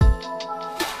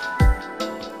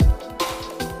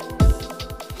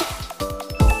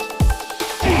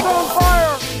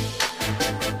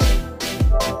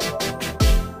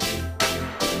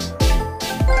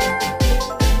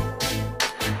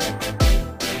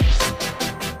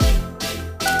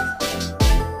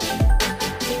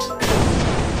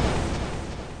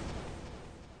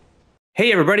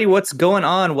Hey everybody, what's going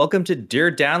on? Welcome to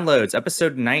Dear Downloads,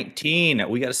 episode 19.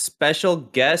 We got a special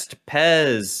guest,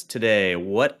 Pez, today.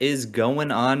 What is going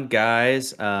on,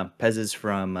 guys? Pez is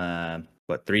from,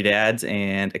 Three Dads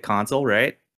and a Console,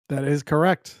 right? That is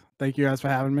correct. Thank you guys for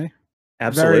having me.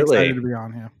 Absolutely. Very excited to be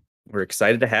on here. We're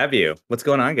excited to have you. What's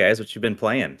going on, guys? What you been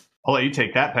playing? I'll let you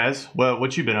take that, Pez.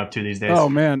 What you been up to these days? Oh,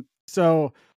 man.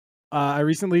 So I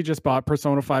recently just bought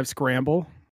Persona 5 Scramble.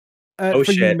 Oh,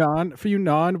 for shit. For you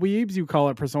non-weebs, you call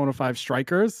it Persona 5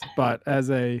 Strikers, but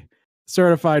as a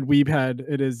certified weeb head,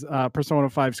 it is Persona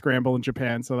 5 Scramble in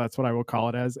Japan, so that's what I will call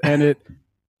it as. And it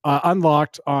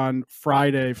unlocked on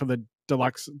Friday for the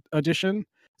deluxe edition,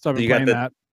 so I've been playing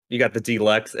that. You got the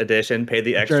deluxe edition, pay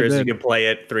the extras, you can play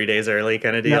it 3 days early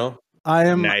kind of deal?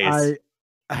 Yep. Nice.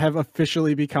 I have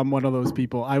officially become one of those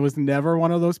people. I was never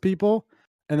one of those people,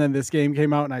 and then this game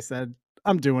came out, and I said,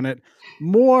 I'm doing it.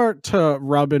 More to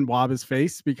rub and wob his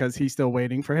face because he's still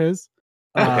waiting for his.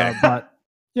 Okay. But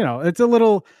you know, it's a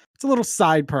little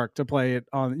side perk to play it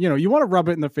on. You know, you want to rub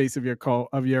it in the face of your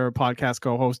podcast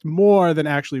co-host more than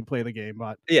actually play the game.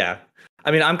 But yeah,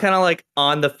 I mean, I'm kind of like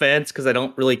on the fence because I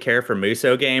don't really care for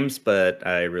Muso games, but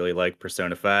I really like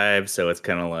Persona 5, so it's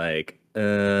kind of like,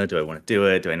 do I want to do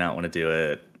it? Do I not want to do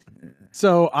it?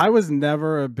 So I was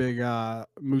never a big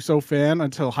Muso fan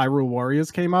until Hyrule Warriors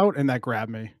came out, and that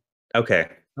grabbed me. Okay.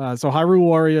 So Hyrule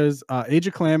Warriors, Age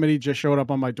of Calamity just showed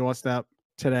up on my doorstep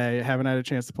today. I haven't had a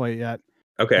chance to play it yet.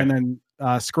 Okay. And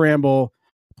then Scramble,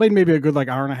 played maybe a good like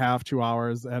hour and a half, 2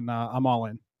 hours, and I'm all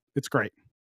in. It's great.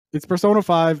 It's Persona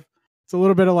 5. It's a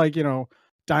little bit of like, you know,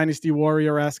 Dynasty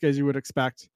Warrior-esque as you would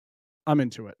expect. I'm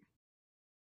into it.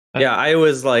 Yeah, I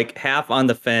was like half on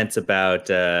the fence about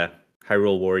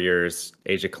Hyrule Warriors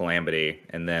Age of Calamity,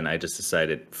 and then I just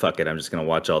decided, fuck it, I'm just going to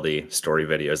watch all the story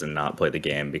videos and not play the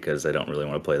game because I don't really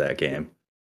want to play that game.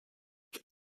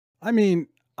 I mean,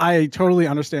 I totally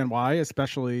understand why,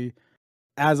 especially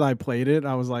as I played it.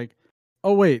 I was like,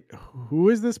 oh, wait, who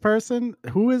is this person?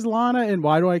 Who is Lana, and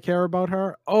why do I care about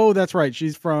her? Oh, that's right.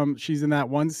 She's in that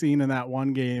one scene in that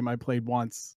one game I played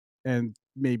once and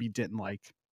maybe didn't like.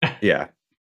 Yeah.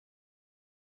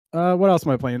 What else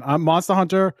am I playing? Monster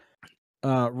Hunter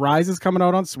Rise is coming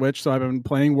out on Switch, so I've been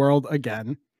playing World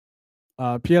again.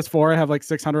 PS4, I have like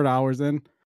 600 hours in.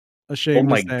 Oh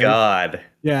my god.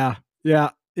 Yeah.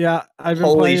 I've been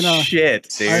Holy playing. Shit,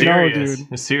 dude. I know,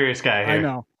 dude. A serious guy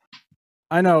here.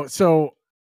 I know. So,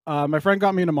 my friend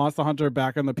got me into Monster Hunter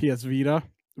back on the PS Vita.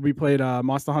 We played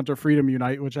Monster Hunter Freedom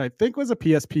Unite, which I think was a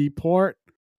PSP port,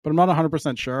 but I'm not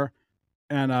 100% sure.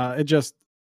 And it just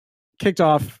kicked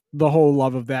off the whole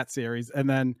love of that series. And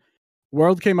then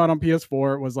World came out on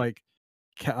PS4. It was like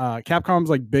Capcom's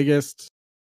like biggest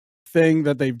thing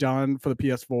that they've done for the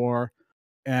PS4,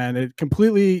 and it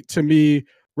completely, to me,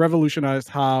 revolutionized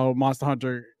how Monster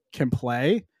Hunter can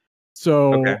play.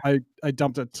 So okay. I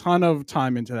dumped a ton of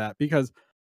time into that because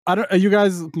are you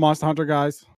guys Monster Hunter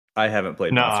guys? I haven't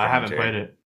played. No, I haven't played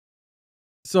it.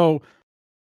 So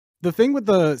the thing with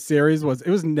the series was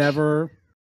there was never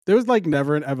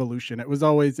an evolution. It was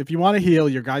always, if you want to heal,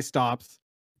 your guy stops,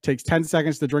 takes 10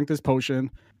 seconds to drink this potion,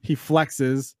 he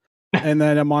flexes, and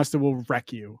then a monster will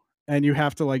wreck you. And you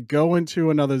have to like go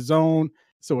into another zone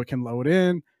so it can load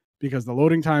in because the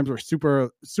loading times were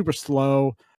super, super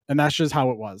slow. And that's just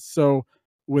how it was. So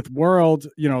with World,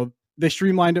 you know, they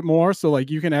streamlined it more. So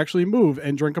like you can actually move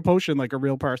and drink a potion like a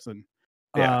real person.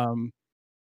 Yeah.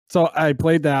 So I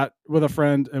played that with a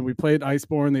friend, and we played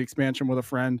Iceborne, the expansion, with a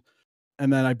friend.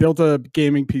 And then I built a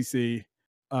gaming PC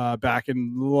back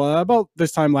in about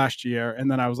this time last year.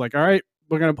 And then I was like, all right,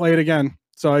 we're going to play it again.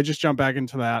 So I just jumped back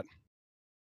into that.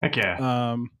 Okay.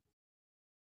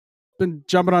 Been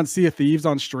jumping on Sea of Thieves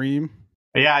on stream.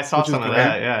 Yeah, I saw some of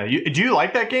that. Yeah. Do you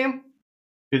like that game?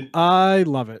 I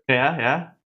love it. Yeah.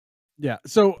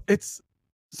 So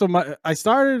I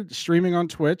started streaming on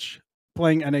Twitch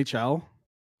playing NHL,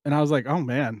 and I was like, oh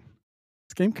man,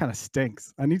 this game kind of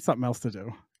stinks. I need something else to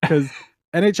do because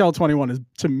NHL 21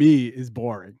 to me is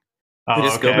boring. Oh,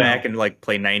 just go back and like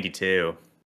play 92.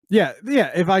 Yeah.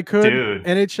 If I could, dude.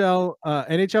 NHL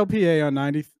PA on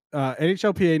 90,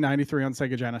 NHL PA 93 on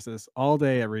Sega Genesis all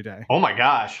day, every day. Oh my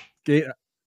gosh!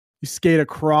 You skate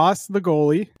across the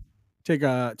goalie, take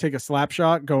a slap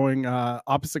shot going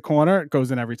opposite corner. It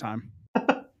goes in every time.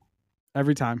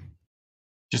 Every time.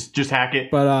 Just hack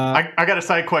it. But I got a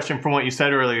side question from what you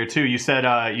said earlier too. You said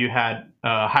you had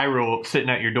Hyrule sitting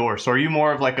at your door. So are you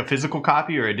more of like a physical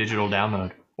copy or a digital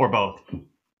download, or both?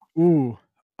 Ooh,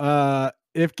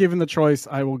 if given the choice,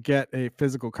 I will get a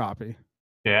physical copy.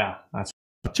 Yeah, that's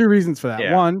 2 reasons for that.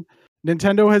 Yeah. One,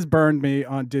 Nintendo has burned me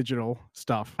on digital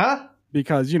stuff. Huh?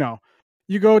 Because, you know,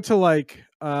 you go to like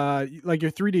like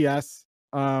your 3DS.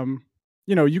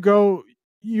 You know,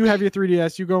 you have your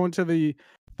 3DS. You go into the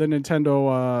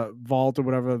Nintendo vault or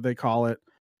whatever they call it.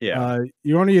 Yeah.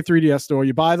 You go into your 3DS store.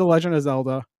 You buy the Legend of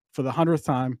Zelda for the 100th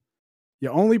time.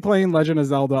 You're only playing Legend of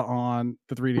Zelda on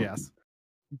the 3DS.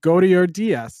 Go to your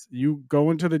DS. You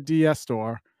go into the DS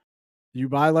store. You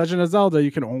buy Legend of Zelda.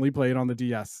 You can only play it on the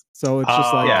DS. So it's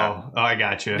just like, oh, I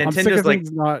got you. I'm sick Nintendo's of like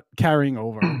things not carrying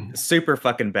over. super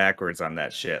fucking backwards on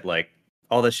that shit. Like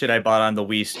all the shit I bought on the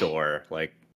Wii store,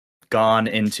 like gone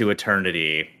into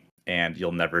eternity and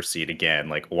you'll never see it again.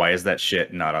 Like, why is that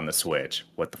shit not on the Switch?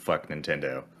 What the fuck,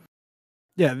 Nintendo?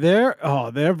 Yeah, their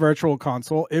virtual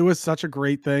console, it was such a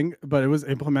great thing, but it was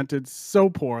implemented so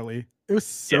poorly. It was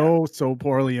so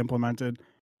poorly implemented.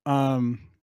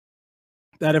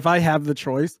 That if I have the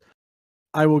choice,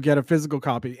 I will get a physical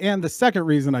copy. And the second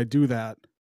reason I do that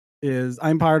is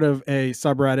I'm part of a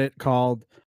subreddit called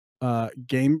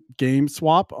Game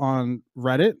Swap on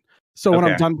Reddit. So when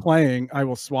I'm Okay. done playing, I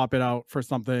will swap it out for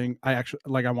something I actually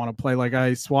like I want to play. Like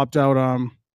I swapped out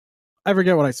I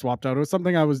forget what I swapped out. It was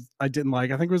something I didn't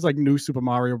like. I think it was like New Super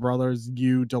Mario Brothers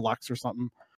U Deluxe or something.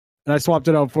 And I swapped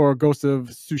it out for Ghost of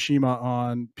Tsushima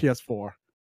on PS4.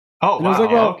 Oh, And I was wow.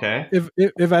 like, well, Okay.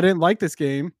 If I didn't like this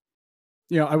game,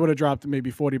 you know, I would have dropped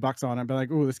maybe $40 on it, but like,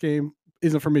 oh, this game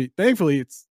isn't for me. Thankfully,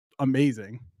 it's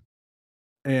amazing.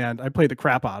 And I played the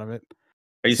crap out of it.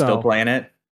 Are you still So, playing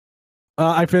it?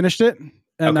 I finished it,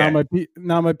 and Okay.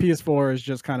 now my PS4 is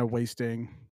just kind of wasting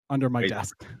under my Wait.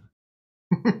 desk.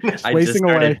 I just wasting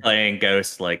started away. playing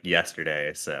Ghost like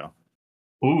yesterday, so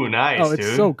Ooh, nice, Oh, it's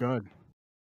dude. so good.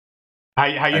 How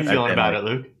you I've feeling been, about like- it,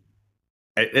 Luke?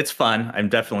 it's fun. I'm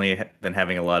definitely been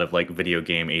having a lot of like video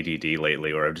game ADD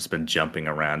lately, where I've just been jumping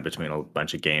around between a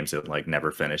bunch of games and like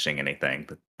never finishing anything.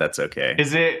 But that's okay.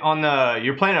 Is it on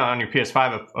you're playing it on your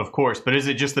PS5, of course, but is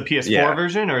it just the PS4 Yeah.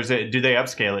 version, or do they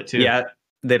upscale it too? Yeah,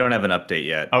 they don't have an update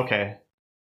yet. Okay.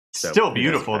 so Still who knows if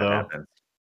beautiful that though. happens.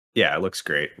 Yeah, it looks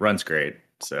great. Runs great.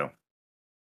 So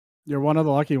You're one of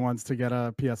the lucky ones to get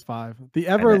a PS5. The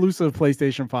ever elusive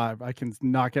PlayStation 5, I can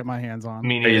not get my hands on.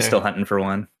 Me are you neither. still hunting for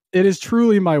one? It is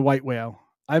truly my white whale.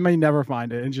 I may never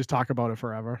find it and just talk about it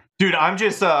forever. Dude, I'm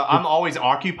just I'm always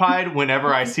occupied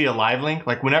whenever I see a live link.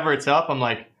 Like whenever it's up, I'm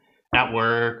like at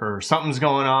work or something's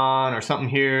going on or something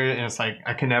here, and it's like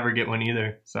I can never get one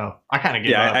either. So I kind of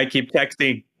give Yeah, up. I keep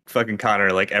texting fucking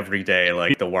Connor like every day,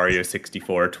 like the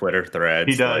Wario64 Twitter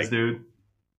threads. He does, like, dude.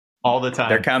 All the time.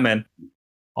 They're coming.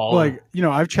 All Like, you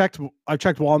know, I've checked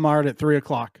Walmart at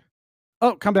 3:00.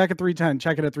 Oh, come back at 3:10.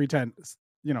 Check it at 3:10.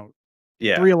 You know,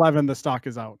 Yeah. 3:11, the stock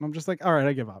is out. And I'm just like, all right,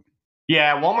 I give up.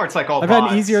 yeah, Walmart's like all I've had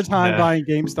bots. an easier time Yeah. buying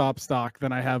GameStop stock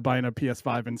than I have buying a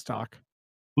PS5 in stock.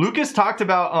 Lucas talked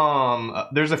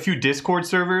about there's a few Discord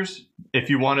servers if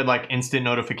you wanted like instant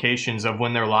notifications of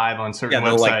when they're live on certain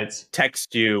they'll, like, websites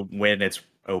text you when it's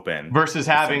open. versus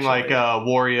having like essentially.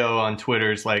 Wario on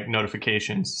Twitter's like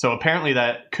notifications. So apparently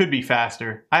that could be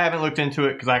faster. I haven't looked into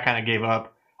it because I kind of gave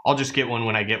up. I'll just get one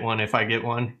when I get one if I get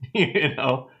one, you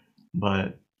know.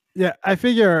 But Yeah, I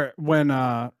figure when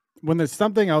there's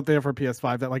something out there for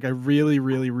PS5 that like I really,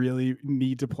 really, really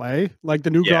need to play, like the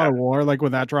new Yeah. God of War, like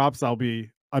when that drops, I'll be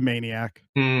a maniac.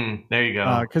 there you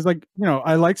go. Because like, you know,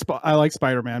 I like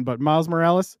Spider-Man, but Miles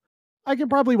Morales, I can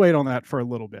probably wait on that for a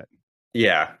little bit.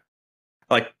 Yeah.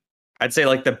 Like I'd say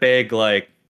like the big like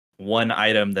one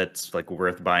item that's like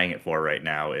worth buying it for right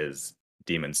now is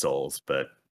Demon Souls, but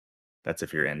that's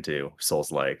if you're into Souls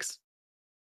likes.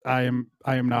 I am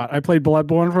not. I played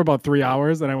Bloodborne for about 3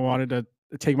 hours and I wanted to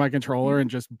take my controller and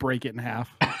just break it in half.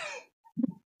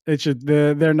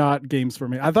 They're not games for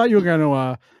me. I thought you were going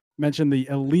to mention the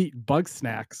Elite Bug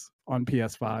Snacks on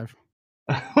PS5.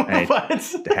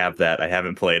 What? To have that, I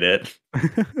haven't played it.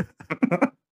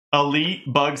 Elite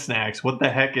Bug Snacks. What the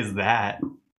heck is that?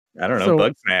 I don't know. So-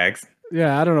 Bug Snacks.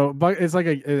 Yeah, I don't know. It's like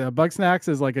a Bug Snacks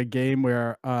is like a game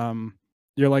where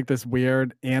you're like this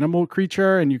weird animal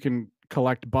creature and you can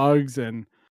collect bugs and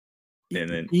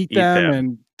then eat them,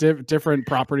 and different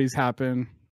properties happen.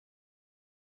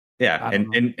 Yeah, I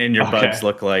don't and your Okay. bugs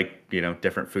look like, you know,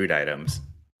 different food items.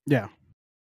 Yeah,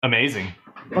 Amazing.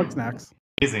 Bug Snacks.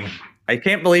 Amazing. I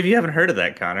can't believe you haven't heard of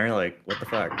that, Connor. Like, what the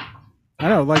fuck? I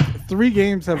know, like 3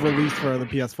 games have released for the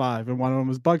PS5, and one of them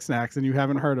was Bug Snacks, and you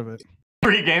haven't heard of it.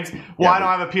 3 games. Well, Yeah, I don't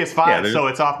have a PS5, yeah, there's- so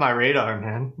it's off my radar,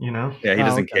 man. You know. Yeah, he Oh,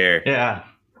 doesn't okay. care. Yeah.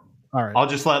 All right, I'll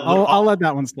just let I'll let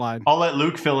that one slide. I'll let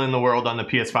Luke fill in the world on the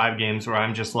PS5 games where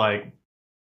I'm just like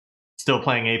still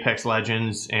playing Apex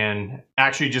Legends and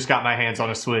actually just got my hands on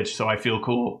a Switch, so I feel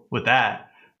cool with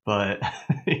that. But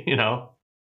you know,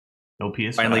 no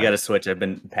PS5. Finally got a Switch. I've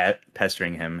been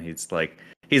pestering him. He's like,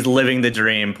 he's living the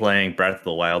dream playing Breath of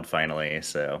the Wild finally.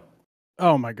 So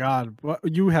Oh my God,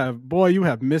 you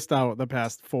have missed out the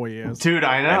past 4 years, dude.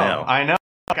 I know.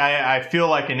 Like, I feel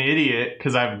like an idiot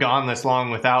because I've gone this long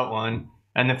without one,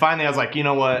 and then finally I was like, you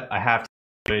know what, I have to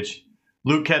Switch.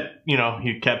 Luke kept,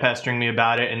 he kept pestering me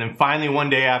about it, and then finally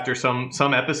one day after some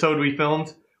episode we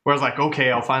filmed, where I was like,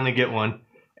 okay, I'll finally get one,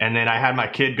 and then I had my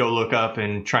kid go look up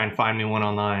and try and find me one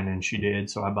online, and she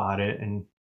did, so I bought it, and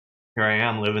here I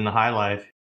am living the high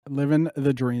life, living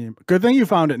the dream. Good thing you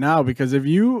found it now, because if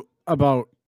you about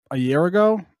a year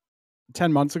ago,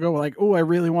 10 months ago, were like, oh, I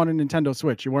really want a Nintendo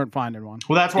Switch, you weren't finding one.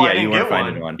 Well, that's why I didn't get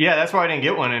one. Yeah, that's why I didn't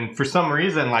get one. And for some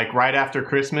reason, like right after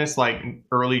Christmas, like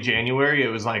early January, it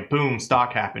was like, boom,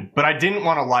 stock happened. But I didn't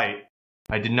want a light.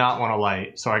 I did not want a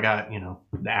light. So I got,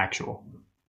 the actual.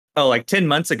 Oh, like 10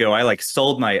 months ago, I like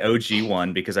sold my OG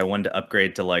one because I wanted to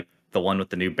upgrade to like the one with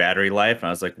the new battery life. And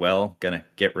I was like, well, gonna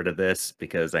get rid of this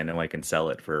because I know I can sell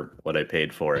it for what I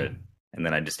paid for it. And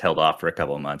then I just held off for a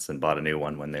couple of months and bought a new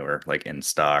one when they were like in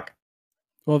stock.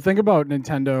 Well, the thing about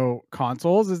Nintendo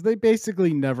consoles is they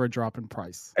basically never drop in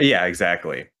price. Yeah,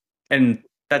 exactly. And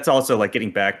that's also like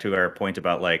getting back to our point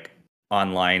about like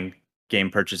online game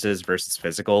purchases versus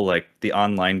physical. Like the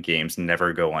online games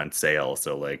never go on sale.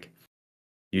 So like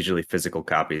usually physical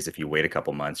copies, if you wait a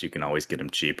couple months, you can always get them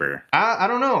cheaper. I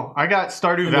don't know. I got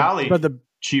Stardew Valley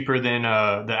cheaper than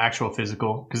the actual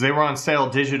physical because they were on sale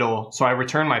digital. So I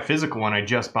returned my physical one I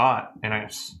just bought, and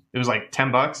it was like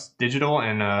 $10 digital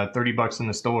and $30 in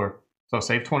the store. So I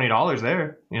saved $20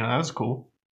 there. That was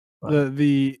cool. But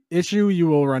the issue you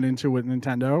will run into with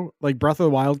Nintendo, like Breath of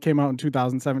the Wild came out in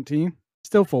 2017,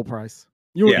 still full price.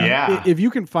 If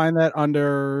you can find that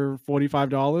under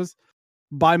 $45,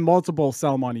 buy multiple,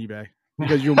 sell them on eBay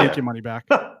because you'll make your money back.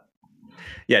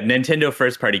 Yeah, Nintendo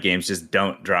first-party games just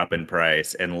don't drop in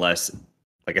price unless,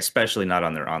 like, especially not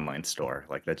on their online store.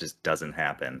 Like, that just doesn't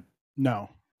happen. No.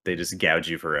 They just gouge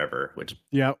you forever, which...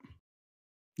 Yep.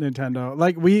 Nintendo.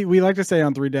 Like, we like to say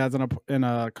on Three Dads in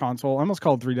a console. I almost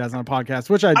called Three Dads on a podcast,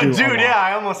 which I do. Dude, yeah,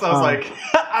 I was like...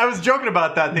 I was joking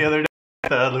about that the other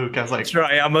day, Luke. I was like... Sure,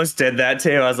 I almost did that,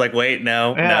 too. I was like, wait,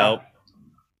 no.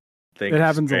 It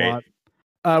happens a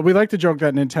lot. We like to joke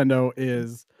that Nintendo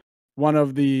is one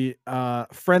of the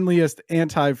friendliest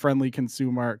anti-friendly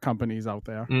consumer companies out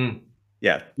there.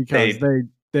 Yeah, because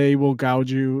they will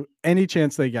gouge you any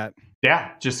chance they get.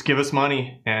 Yeah, just give us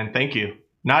money and thank you.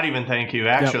 Not even thank you,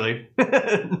 actually.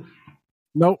 Yep.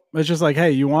 Nope, it's just like,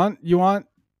 hey, you want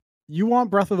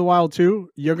Breath of the Wild 2?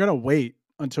 You're gonna wait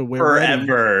until we're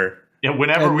forever. Ready. Yeah,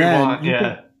 whenever we want.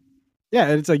 Yeah. Yeah,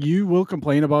 it's like you will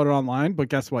complain about it online, but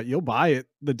guess what? You'll buy it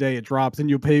the day it drops and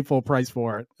you'll pay full price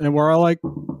for it. And we're all like,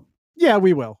 yeah,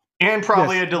 we will. And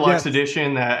probably a deluxe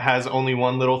edition that has only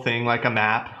one little thing like a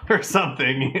map or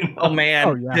something. Oh,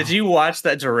 man. Did you watch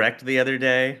that direct the other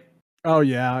day? Oh,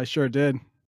 yeah, I sure did.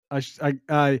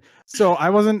 So I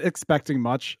wasn't expecting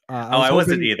much. I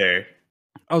wasn't either.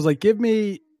 I was like, give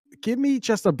me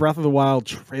just a Breath of the Wild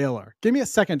trailer. Give me a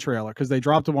second trailer because they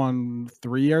dropped one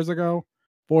 4 years ago.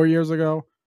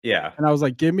 Yeah. And I was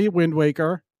like, give me Wind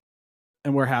Waker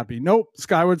and we're happy. Nope.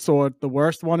 Skyward Sword, the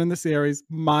worst one in the series,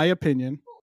 my opinion.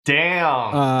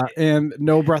 Damn. And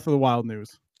no Breath of the Wild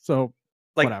news. So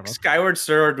like whatever. Skyward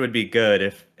Sword would be good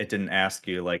if it didn't ask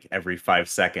you like every 5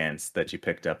 seconds that you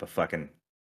picked up a fucking,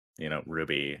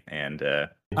 ruby. And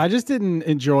I just didn't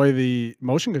enjoy the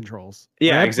motion controls.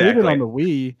 Yeah, exactly. On the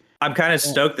Wii. I'm kind of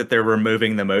stoked that they're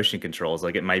removing the motion controls.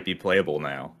 Like it might be playable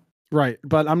now. Right,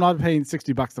 but I'm not paying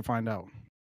 $60 to find out.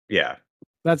 Yeah,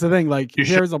 that's the thing. Like,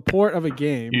 here's a port of a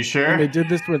game. You sure? And they did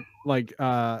this with like,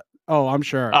 I'm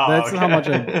sure. That's how much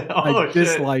I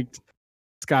disliked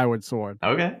Skyward Sword.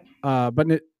 Okay.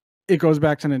 But it goes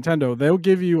back to Nintendo. They'll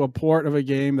give you a port of a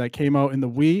game that came out in the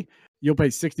Wii. You'll pay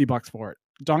 $60 for it.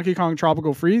 Donkey Kong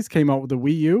Tropical Freeze came out with the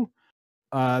Wii U.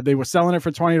 They were selling it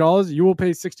for $20. You will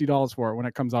pay $60 for it when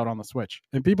it comes out on the Switch,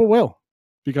 and people will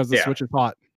because the Switch is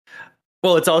hot.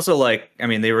 Well, it's also like, I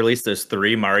mean, they released those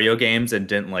 3 Mario games and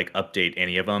didn't like update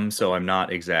any of them. So I'm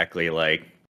not exactly like,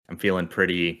 I'm feeling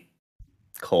pretty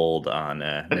cold on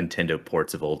Nintendo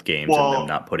ports of old games and them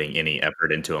not putting any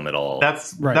effort into them at all.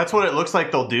 That's what it looks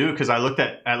like they'll do. Cause I looked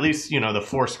at least, the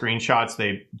 4 screenshots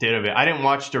they did of it. I didn't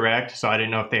watch Direct, so I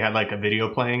didn't know if they had like a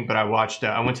video playing, but I watched,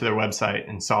 I went to their website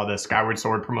and saw the Skyward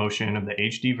Sword promotion of the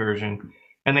HD version.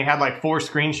 And they had like 4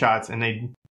 screenshots and they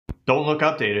don't look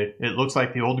updated. It looks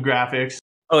like the old graphics.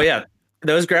 Oh yeah,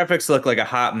 those graphics look like a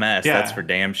hot mess. Yeah. That's for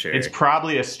damn sure. It's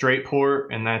probably a straight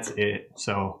port, and that's it.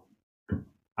 So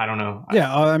I don't know.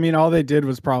 Yeah, I mean, all they did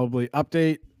was probably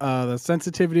update the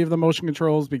sensitivity of the motion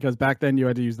controls because back then you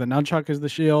had to use the nunchuck as the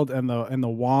shield and the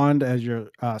wand as your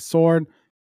sword.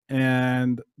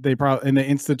 and they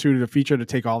instituted a feature to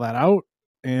take all that out,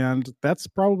 and that's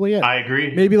probably it. I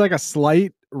agree. Maybe like a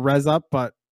slight res up,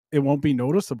 but it won't be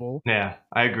noticeable. Yeah,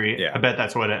 I agree. Yeah. I bet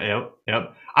that's what yep.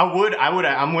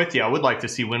 I'm with you. I would like to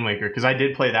see Wind Waker because I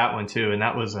did play that one too, and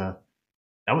that was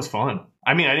fun.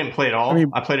 I mean, I didn't play it all.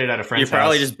 I played it at a friend's house. You're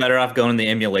probably just better off going the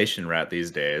emulation route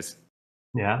these days.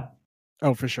 Yeah.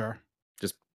 Oh, for sure.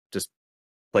 Just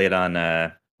play it on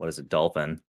what is it,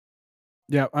 Dolphin?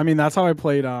 Yeah, I mean that's how I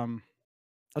played.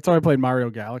 That's how I played Mario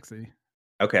Galaxy.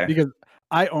 Okay. Because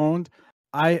I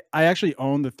actually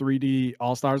own the 3D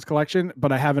All Stars collection,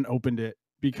 but I haven't opened it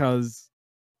because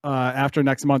after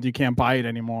next month you can't buy it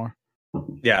anymore.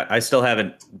 Yeah, I still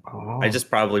haven't. Oh. I just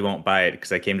probably won't buy it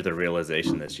because I came to the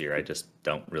realization this year I just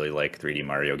don't really like 3D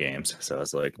Mario games. So I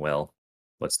was like, well,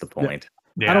 what's the point?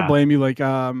 Yeah. I don't blame you. Like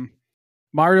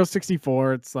Mario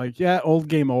 64, it's like, yeah, old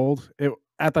game old. It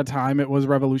at the time it was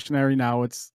revolutionary. Now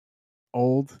it's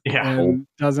old and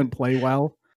doesn't play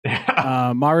well.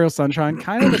 Mario Sunshine,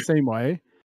 kind of the same way.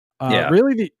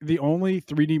 Really, the only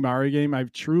 3D Mario game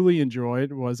I've truly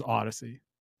enjoyed was Odyssey.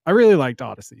 I really liked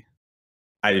Odyssey.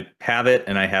 I have it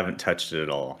and I haven't touched it at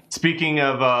all. Speaking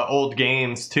of old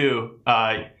games too,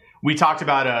 we talked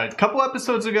about a couple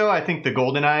episodes ago, I think the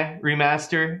GoldenEye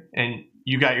remaster, and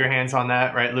you got your hands on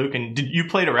that, right, Luke? And you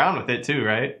played around with it too,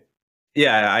 right?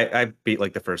 Yeah, I beat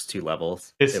like the first 2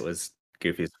 levels. It was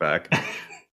goofy as fuck.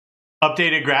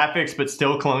 Updated graphics, but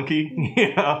still clunky.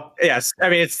 You know? Yes, I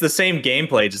mean it's the same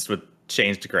gameplay, just with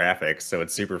changed graphics, so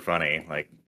it's super funny. Like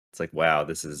it's like, wow,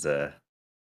 this is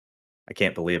I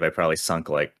can't believe I probably sunk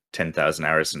like 10,000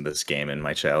 hours into this game in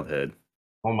my childhood.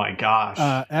 Oh my gosh!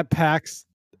 At PAX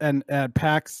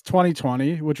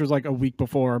 2020, which was like a week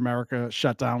before America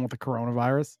shut down with the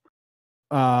coronavirus,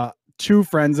 2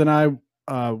 friends and I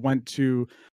went to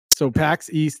PAX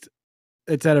East.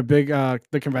 It's at a big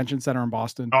the convention center in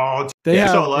Boston. Oh, they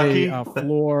have so lucky. a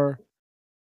floor.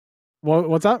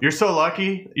 What's up? You're so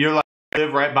lucky. You're like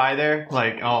live right by there.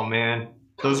 Like, oh man,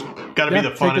 those got to be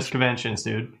the funnest conventions,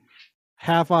 dude.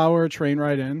 Half-hour train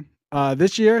ride in.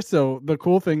 This year, so the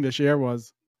cool thing this year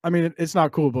was, I mean, it's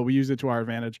not cool, but we use it to our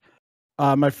advantage.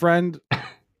 My friend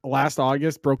last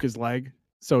August broke his leg,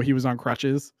 so he was on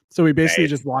crutches. So we basically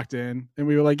just walked in, and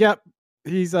we were like, "Yep,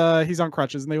 he's on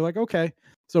crutches," and they were like, "Okay."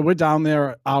 So we're down there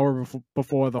an hour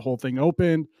before the whole thing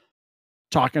opened,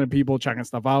 talking to people, checking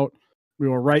stuff out. We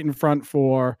were right in front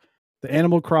for the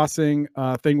Animal Crossing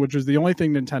thing, which was the only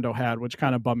thing Nintendo had, which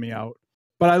kind of bummed me out.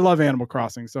 But I love Animal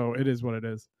Crossing, so it is what it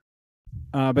is.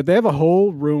 But they have a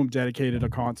whole room dedicated to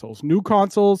consoles. New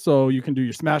consoles, so you can do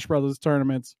your Smash Brothers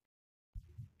tournaments.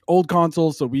 Old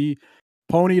consoles, so we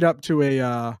ponied up to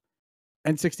a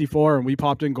N64 and we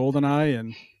popped in GoldenEye,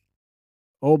 and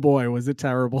oh boy, was it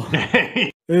terrible.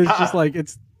 It's just like,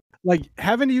 it's like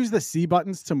having to use the C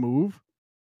buttons to move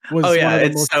was one of the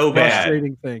most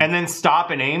frustrating things. And then stop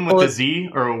and aim with the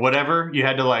Z or whatever. You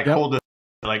had to like hold the,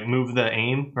 like move the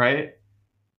aim, right?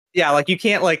 Yeah, like you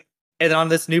can't like, and on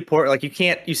this new port, like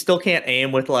you still can't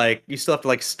aim with like, you still have to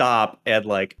like stop and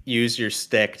like use your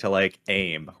stick to like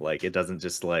aim. Like it doesn't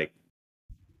just like,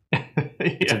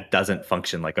 it doesn't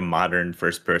function like a modern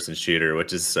first person shooter,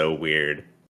 which is so weird.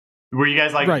 Were you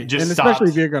guys like just and stopped? Especially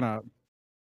if you're gonna,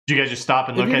 did you guys just stop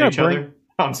and look at each other?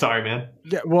 I'm sorry, man.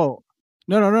 Yeah, well,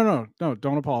 no,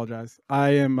 don't apologize. I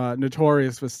am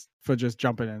notorious for just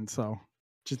jumping in, so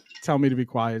just tell me to be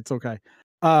quiet. It's okay.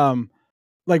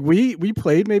 Like we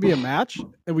played maybe a match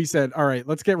and we said, all right,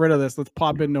 let's get rid of this. Let's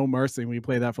pop in No Mercy. And we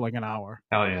played that for like an hour.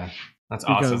 Hell yeah. That's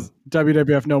awesome. Because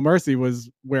WWF No Mercy was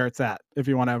where it's at. If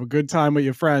you want to have a good time with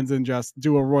your friends and just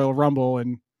do a Royal Rumble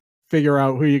and figure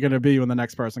out who you're going to be when the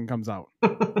next person comes out.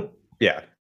 Yeah.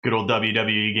 Good old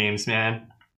WWE games, man.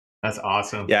 That's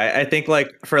awesome. Yeah, I think like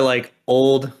for like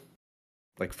old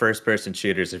like first person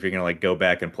shooters, if you're gonna like go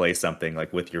back and play something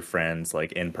like with your friends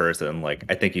like in person, like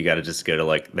I think you got to just go to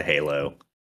like the Halo.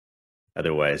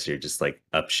 Otherwise you're just like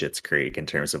up shit's creek in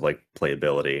terms of like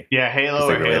playability. Yeah, Halo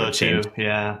or really Halo 2.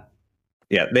 Yeah,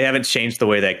 they haven't changed the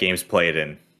way that game's played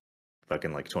in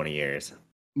fucking like 20 years.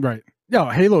 Right. No,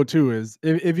 Halo 2 is,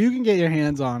 if you can get your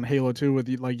hands on Halo 2 with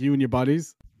like you and your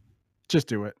buddies, just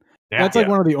do it. Yeah, that's like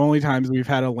one of the only times we've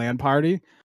had a LAN party.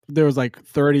 There was like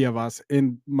 30 of us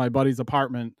in my buddy's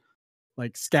apartment,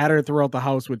 like scattered throughout the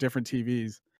house with different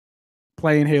TVs,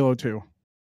 playing Halo 2,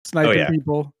 sniping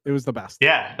people. It was the best.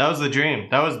 Yeah, that was the dream.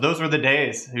 Those were the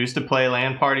days. I used to play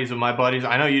LAN parties with my buddies.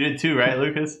 I know you did too, right,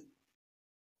 Lucas?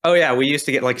 Oh yeah, we used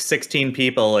to get like 16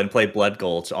 people and play Blood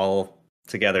Gulch all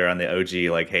together on the OG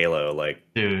like Halo. Like,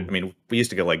 dude, I mean, we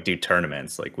used to go like do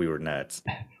tournaments. Like we were nuts.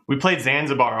 We played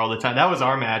Zanzibar all the time. That was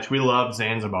our match. We loved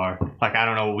Zanzibar. Like, I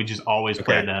don't know. We just always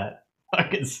played that.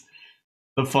 Like, it's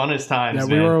The funnest times, Yeah,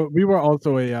 man. we were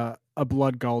also a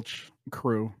Blood Gulch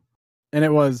crew, and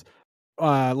it was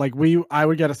like I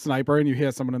would get a sniper, and you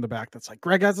hear someone in the back that's like,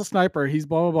 "Greg has a sniper. He's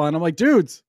blah blah blah," and I'm like,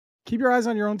 "Dudes, keep your eyes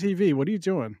on your own TV. What are you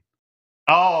doing?"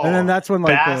 And then Oh, that's when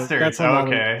bastards.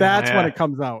 Okay. that's when Yeah. it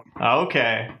comes out.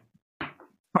 Okay.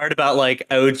 Part about like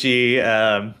OG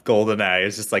GoldenEye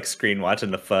is just like screen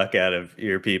watching the fuck out of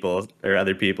your people or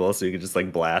other people, so you can just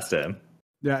like blast him.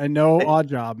 Yeah, and no odd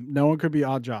job. No one could be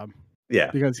odd job Yeah,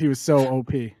 because he was so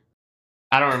OP.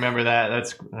 I don't remember that.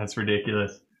 That's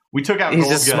ridiculous. We took out he's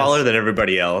Gold just Gus. smaller than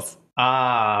everybody else.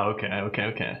 Ah,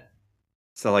 okay.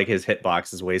 So like his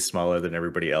hitbox is way smaller than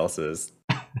everybody else's.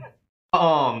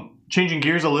 Changing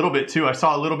gears a little bit too. I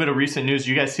saw a little bit of recent news.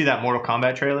 You guys see that Mortal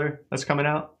Kombat trailer that's coming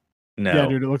out? No, Yeah,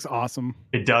 dude, it looks awesome.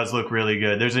 It does look really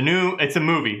good. It's a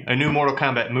movie, a new Mortal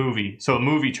Kombat movie. So a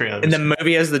movie trailer. and the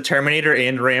movie has the Terminator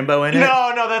and Rambo in it.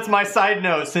 No, that's my side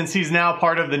note. Since he's now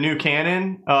part of the new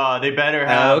canon, they better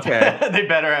have okay. they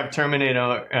better have Terminator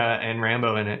and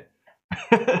Rambo in it.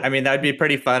 I mean, that'd be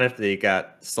pretty fun if they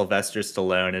got Sylvester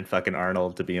Stallone and fucking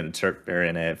Arnold to be in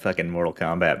a fucking Mortal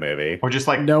Kombat movie. Or just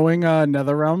like Knowing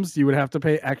NetherRealms, you would have to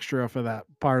pay extra for that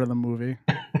part of the movie.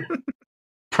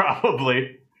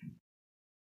 probably.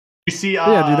 You see,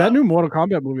 Yeah, dude, that new Mortal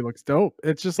Kombat movie looks dope.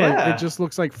 It's just like Yeah. it just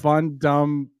looks like fun,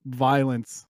 dumb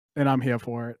violence, and I'm here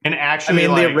for it. and I actually,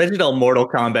 mean, like, the original Mortal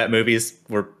Kombat movies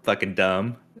were fucking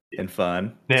dumb and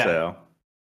fun. Yeah. So,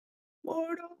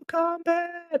 Mortal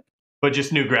Kombat. but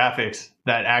just new graphics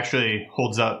that actually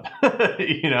holds up.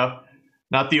 You know,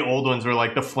 not the old ones where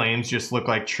like the flames just look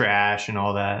like trash and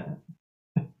all that.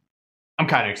 I'm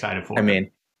kind of excited for it. I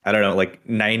mean, I don't know, like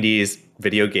 90s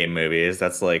video game movies.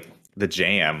 That's like the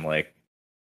jam. Like,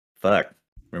 fuck.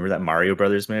 Remember that Mario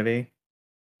Brothers movie?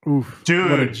 Oof, Dude.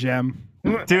 what a gem!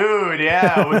 dude,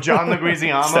 yeah, with John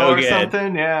Leguizamo So or good.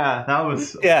 something. Yeah, that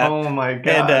was. Yeah. Oh my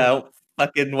god. And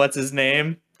fucking what's his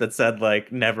name that said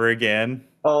like never again?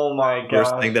 oh my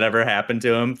Worst god. thing that ever happened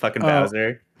to him. Fucking Oh.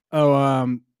 Bowser.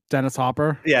 Oh, Dennis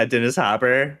Hopper. Yeah, Dennis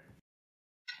Hopper.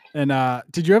 And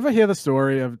did you ever hear the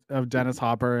story of Dennis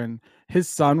Hopper and his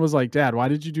son was like, "Dad, why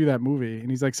did you do that movie?" And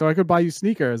he's like, "So I could buy you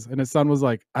sneakers." And his son was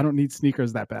like, "I don't need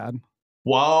sneakers that bad."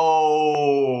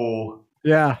 Whoa.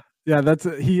 Yeah. Yeah, that's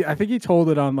I think he told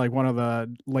it on like one of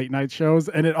the late night shows,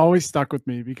 and it always stuck with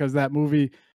me because that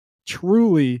movie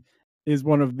truly is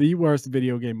one of the worst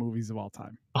video game movies of all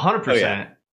time. 100%. Oh, yeah.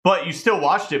 But you still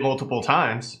watched it multiple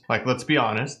times. Like, let's be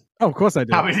honest. Oh, of course I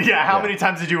did. How Yeah. many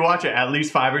times did you watch it? At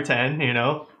least 5 or 10, you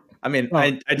know? I mean, Oh, I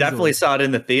definitely easily. saw it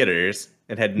in the theaters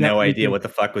and had Yeah, no me idea too. what the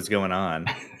fuck was going on.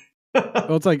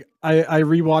 Well, it's like I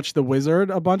rewatched The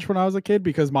Wizard a bunch when I was a kid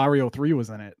because Mario 3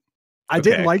 was in it. I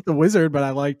didn't Okay. like The Wizard, but I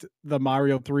liked the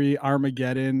Mario 3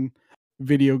 Armageddon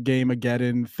video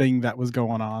game-ageddon thing that was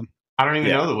going on. I don't even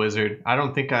Yeah. know The Wizard. I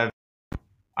don't think I've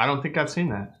seen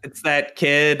that. It's that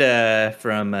kid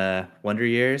from Wonder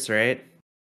Years, right?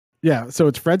 Yeah, so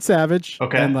it's Fred Savage,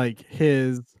 Okay. and like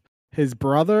his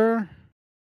brother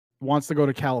wants to go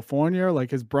to California.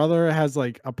 Like his brother has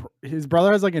like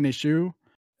an issue,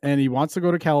 and he wants to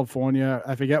go to California.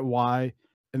 I forget why.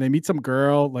 And they meet some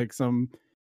girl, like some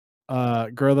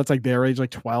girl that's like their age,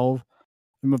 like 12.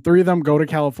 And the three of them go to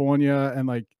California, and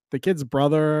like the kid's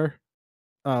brother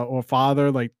or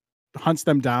father like hunts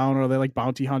them down, or they're like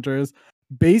bounty hunters.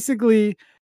 Basically,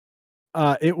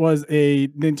 it was a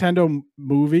Nintendo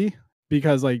movie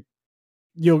because like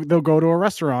they'll go to a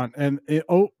restaurant and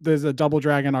there's a Double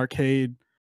Dragon arcade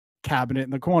cabinet in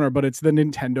the corner, but it's the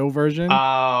Nintendo version.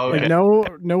 Oh, okay.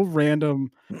 Like no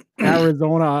random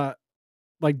Arizona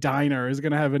like diner is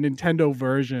gonna have a Nintendo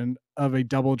version of a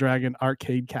Double Dragon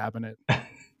arcade cabinet.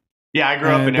 Yeah, I grew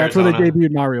up in And that's Arizona. where they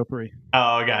debuted Mario 3.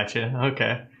 Oh, gotcha.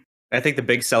 Okay. I think the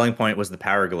big selling point was the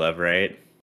Power Glove, right?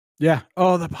 Yeah.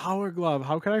 Oh, the Power Glove.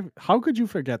 How could you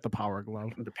forget the Power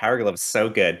Glove? The Power Glove is so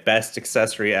good. Best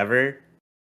accessory ever.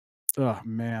 Oh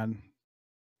man.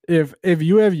 If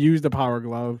you have used a Power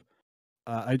Glove,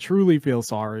 I truly feel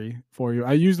sorry for you.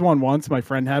 I used one once. My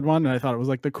friend had one, and I thought it was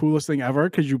like the coolest thing ever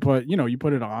because you put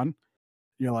it on.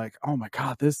 You're like, oh my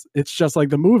god, it's just like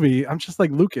the movie. I'm just like,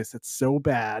 Lucas, it's so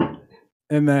bad.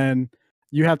 And then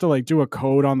you have to like do a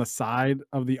code on the side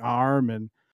of the arm, and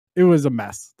it was a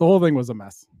mess. The whole thing was a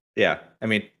mess. Yeah. I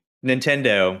mean,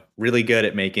 Nintendo, really good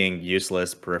at making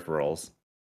useless peripherals.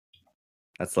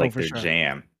 That's like for their sure.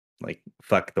 jam. Like,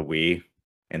 fuck the Wii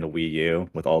and the Wii U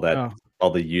with all that, Oh.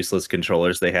 all the useless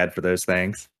controllers they had for those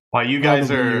things. While you guys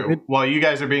Probably.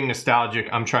 are being nostalgic,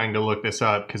 I'm trying to look this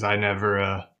up because I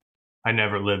never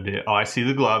lived it. Oh, I see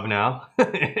the glove now.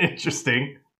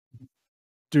 Interesting.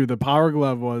 Dude, the Power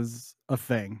Glove was a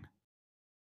thing.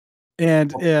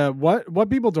 And what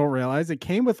people don't realize, it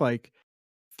came with like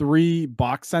 3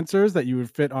 box sensors that you would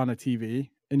fit on a TV,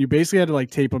 and you basically had to like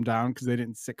tape them down because they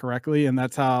didn't sit correctly, and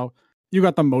that's how you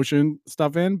got the motion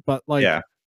stuff in. But like Yeah.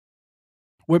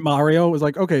 with Mario, it was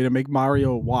like, okay, to make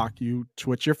Mario walk, you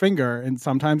twitch your finger, and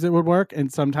sometimes it would work,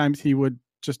 and sometimes he would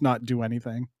just not do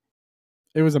anything.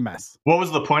 It was a mess. What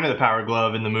was the point of the Power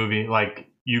Glove in the movie? Like,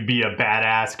 you'd be a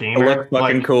badass It gamer? looked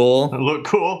fucking Like, cool. look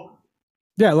cool?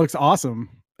 Yeah, it looks awesome,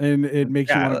 and it makes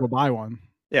you Yeah, want to go buy one.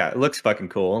 Yeah, it looks fucking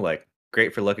cool. Like,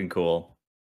 great for looking cool.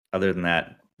 Other than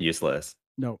that, useless.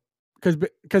 No,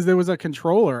 because there was a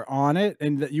controller on it,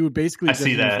 and that you would basically I just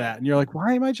see use that. that, and you're like,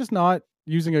 why am I just not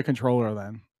using a controller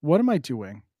then? What am I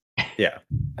doing? Yeah.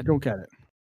 I don't get it.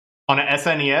 On an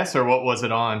SNES, or what was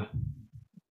it on?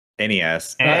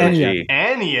 NES. NES.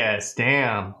 OG. NES,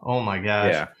 damn. Oh my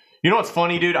gosh. Yeah. You know what's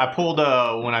funny, dude? I pulled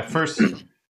when I first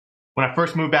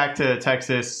moved back to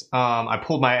Texas, I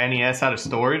pulled my NES out of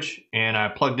storage and I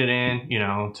plugged it in, you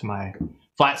know, to my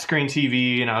flat screen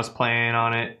TV, and I was playing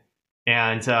on it.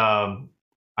 And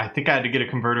I think I had to get a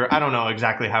converter. I don't know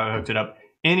exactly how I hooked it up.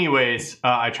 Anyways,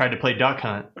 I tried to play Duck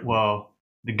Hunt. Well,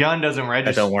 the gun doesn't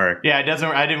register. That don't work. Yeah, it doesn't.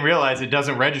 I didn't realize it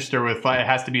doesn't register with. It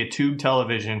has to be a tube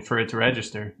television for it to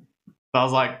register. So I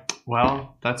was like,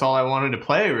 well, that's all I wanted to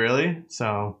play, really.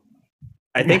 So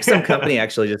I think some company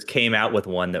actually just came out with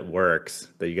one that works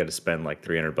that you got to spend like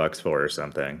 $300 for or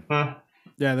something.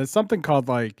 Yeah, there's something called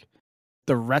like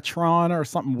the Retron or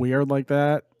something weird like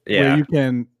that. Yeah.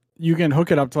 Where you can hook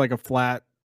it up to like a flat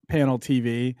panel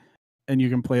TV, and you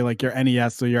can play like your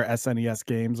NES or your SNES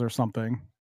games or something.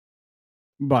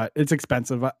 But it's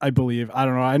expensive, I believe. I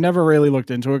don't know. I never really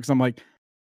looked into it because I'm like,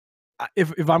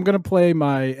 if I'm gonna play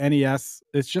my NES,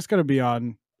 it's just gonna be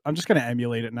on. I'm just gonna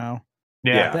emulate it now.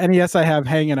 yeah. The NES I have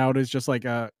hanging out is just like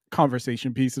a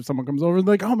conversation piece. If someone comes over and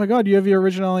like, oh my god, you have your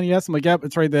original NES? I'm like, yep,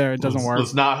 it's right there. It doesn't work.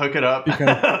 Let's not hook it up. Because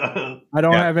I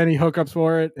don't have any hookups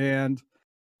for it, and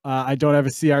I don't have a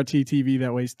CRT TV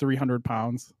that weighs 300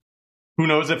 pounds. Who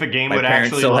knows if a game My would parents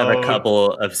actually still have a load.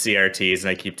 couple of CRTs, and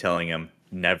I keep telling them,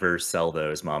 never sell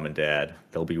those, Mom and Dad.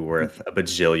 They'll be worth a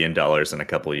bajillion dollars in a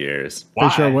couple years. Why?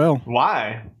 They sure will.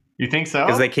 Why? You think so?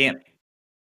 Because they can't.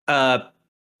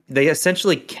 They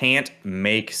essentially can't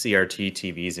make CRT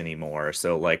TVs anymore.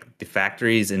 So like the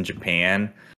factories in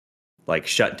Japan like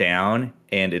shut down,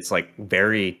 and it's like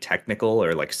very technical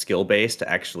or like skill based to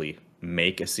actually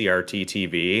make a CRT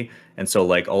TV. And so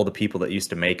like all the people that used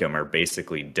to make them are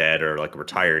basically dead or like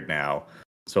retired now.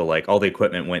 So like all the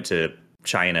equipment went to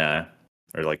China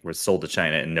or like was sold to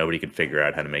China, and nobody could figure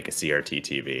out how to make a CRT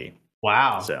TV.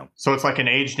 Wow. So it's like an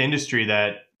aged industry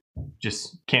that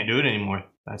just can't do it anymore.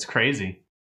 That's crazy.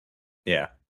 yeah.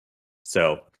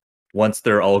 So once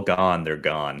they're all gone, they're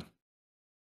gone.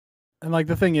 And like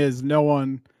the thing is, no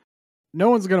one's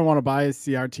gonna want to buy a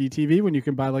CRT TV when you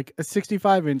can buy like a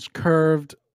 65-inch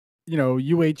curved,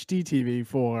 UHD TV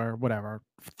for whatever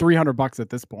 $300 at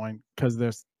this point, because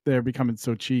they're becoming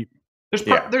so cheap.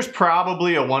 There's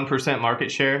probably a 1%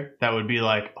 market share that would be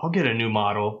like, I'll get a new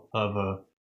model of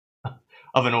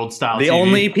an old style The TV.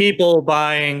 only people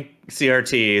buying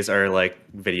CRTs are like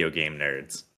video game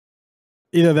nerds.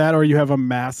 Either that, or you have a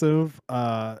massive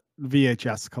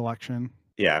VHS collection.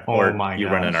 Yeah, Oh or my you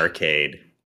run an gosh. arcade.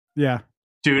 Yeah.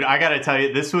 Dude, I gotta tell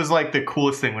you, this was like the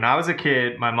coolest thing. When I was a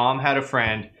kid, my mom had a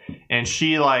friend, and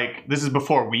she this is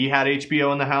before we had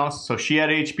HBO in the house, so she had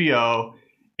HBO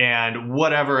and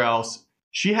whatever else.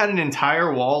 She had an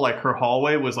entire wall, like her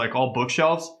hallway was like all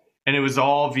bookshelves, and it was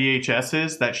all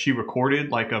VHSs that she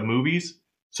recorded, like of movies.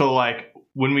 So like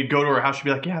when we'd go to her house, she'd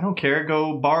be like, yeah, I don't care,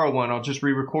 go borrow one, I'll just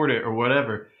re-record it or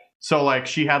whatever. So like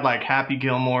she had like Happy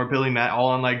Gilmore, Billy Matt, all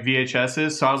on like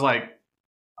VHSs. So I was like,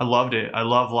 I loved it. I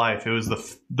love life. It was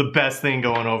the best thing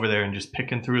going over there and just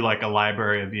picking through like a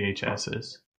library of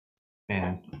VHSs.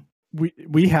 Man.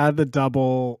 We had the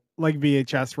double like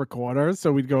VHS recorders,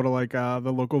 so we'd go to like the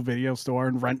local video store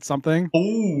and rent something.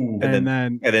 Ooh. And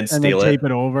then steal it. tape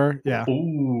it over. Yeah.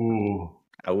 Ooh.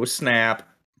 Oh snap!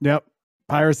 Yep.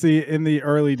 Piracy in the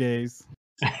early days.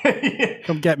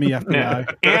 Come get me,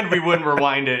 FBI. And we wouldn't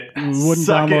rewind it. You wouldn't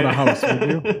Suck download it. a house, would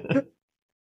you?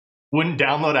 Wouldn't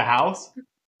download a house?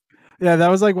 Yeah, that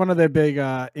was like one of their big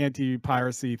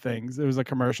anti-piracy things. It was a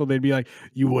commercial. They'd be like,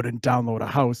 you wouldn't download a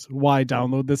house. Why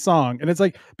download this song? And it's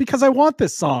like, because I want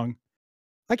this song.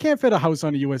 I can't fit a house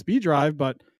on a USB drive,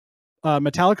 but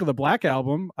Metallica the Black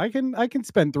Album, I can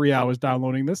spend 3 hours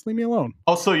downloading this. Leave me alone.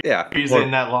 Also, Yeah. you're using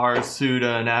that Lars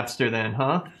Suda Napster then,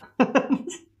 huh?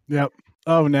 Yep.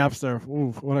 Oh, Napster.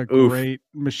 Ooh, what a great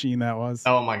machine that was.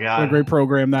 Oh my What a god. great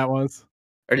program that was.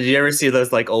 Or did you ever see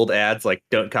those like old ads like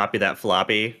 "Don't copy that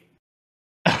floppy"?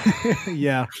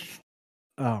 Yeah.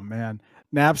 Oh man,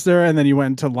 Napster, and then you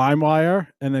went into LimeWire,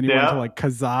 and then you went to like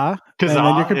Kazaa, and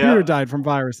then your computer died from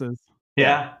viruses.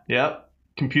 Yeah, yep.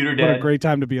 Computer dead. What a great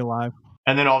time to be alive.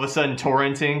 And then all of a sudden,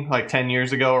 torrenting like 10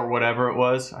 years ago or whatever it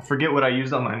was. I forget what I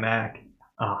used on my Mac.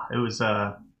 It was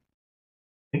I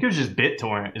think it was just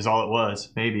BitTorrent is all it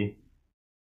was, maybe.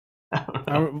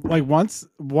 Like once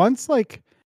like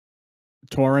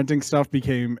torrenting stuff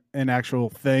became an actual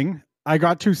thing, I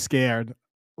got too scared.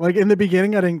 Like in the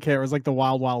beginning, I didn't care. It was like the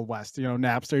wild, wild west. You know,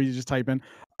 Napster. You just type in,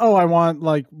 "Oh, I want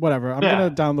like whatever. I'm gonna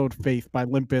download Faith by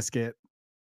Limp Bizkit."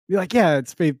 You're like, "Yeah,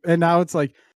 it's Faith," and now it's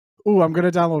like, "Ooh, I'm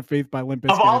gonna download Faith by Limp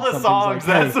Bizkit." Of all the songs,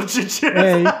 like, that's what you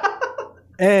choose.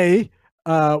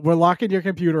 We're locking your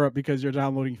computer up because you're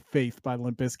downloading Faith by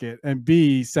Limp Bizkit, and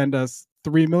B, send us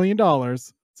 $3 million.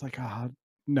 It's like,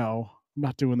 no, I'm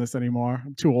not doing this anymore.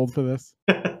 I'm too old for this.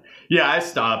 Yeah, I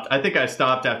stopped. I think I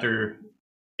stopped after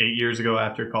 8 years ago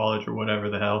after college or whatever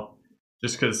the hell,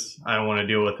 just because I don't want to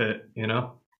deal with it, you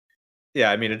know?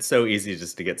 Yeah, I mean, it's so easy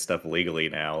just to get stuff legally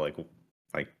now. Like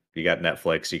you got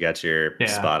Netflix, you got your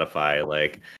Spotify.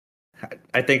 Like,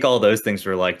 I think all those things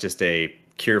were like just a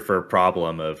cure for a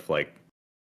problem of like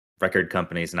record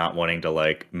companies not wanting to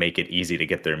like make it easy to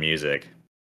get their music.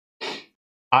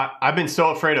 I've been so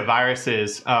afraid of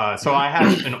viruses. So I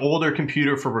had an older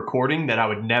computer for recording that I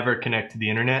would never connect to the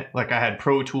internet. Like I had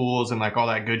Pro Tools and like all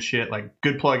that good shit, like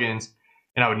good plugins,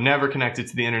 and I would never connect it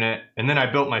to the internet. And then I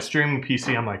built my streaming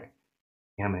PC. I'm like,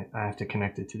 damn it, I have to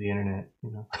connect it to the internet,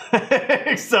 you know?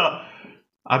 So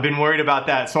I've been worried about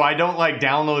that. So I don't like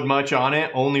download much on it,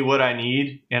 only what I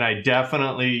need. And I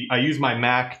use my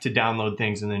Mac to download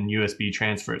things and then USB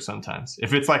transfer it sometimes.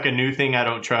 If it's like a new thing I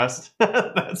don't trust,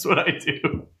 that's what I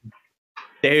do.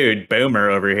 Dude,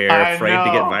 boomer over here, afraid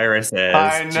to get viruses.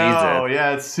 I know. Jesus.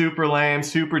 Yeah, it's super lame,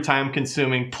 super time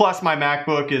consuming. Plus my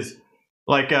MacBook is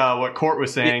like what Court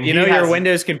was saying. You know, your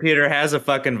Windows computer has a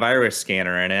fucking virus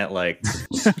scanner in it. Like,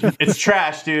 it's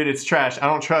trash, dude. It's trash. I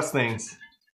don't trust things.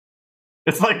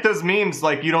 It's like those memes,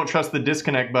 like you don't trust the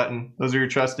disconnect button. Those are your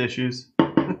trust issues.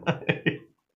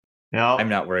 Yeah, I'm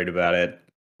not worried about it.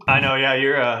 I know. Yeah,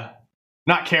 you're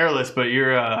not careless, but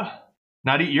you're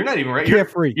not even right.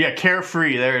 Carefree. Yeah,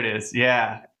 carefree. There it is.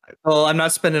 Yeah. Well, I'm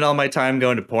not spending all my time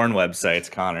going to porn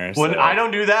websites, Connor. Well, I don't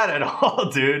do that at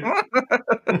all, dude.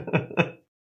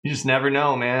 You just never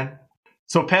know, man.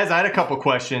 So, Pez, I had a couple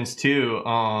questions too.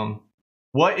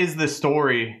 What is the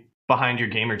story behind your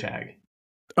gamer tag?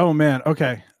 Oh man,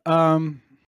 okay.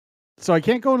 So I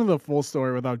can't go into the full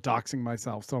story without doxing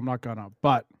myself, so I'm not gonna.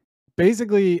 But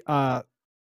basically,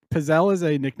 Pizzelle is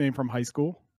a nickname from high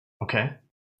school. Okay.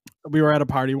 We were at a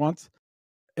party once,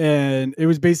 and it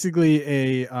was basically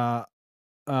a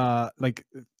like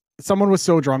someone was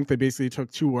so drunk they basically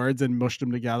took two words and mushed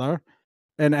them together,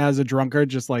 and as a drunkard,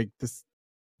 just like this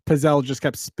Pizzelle just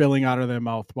kept spilling out of their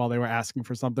mouth while they were asking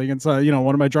for something. And so, you know,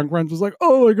 one of my drunk friends was like,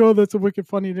 "Oh my god, that's a wicked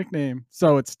funny nickname."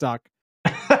 So it stuck.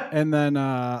 And then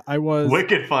I was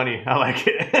wicked funny. I like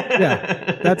it.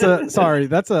 Yeah,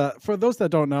 for those that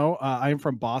don't know, I am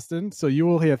from Boston, so you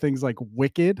will hear things like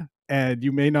wicked, and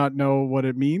you may not know what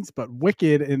it means, but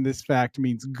wicked in this fact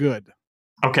means good.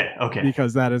 Okay.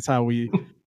 Because that is how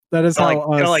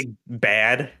us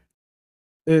bad.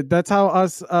 That's how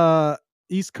us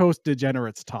East Coast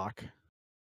degenerates talk.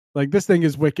 Like, this thing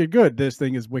is wicked good. This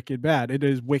thing is wicked bad. It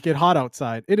is wicked hot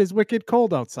outside. It is wicked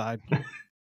cold outside.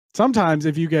 Sometimes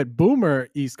if you get boomer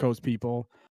East Coast people,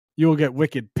 you'll get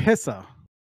wicked pissa.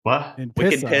 What?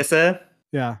 Wicked pissa?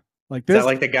 Yeah. Like this. Is that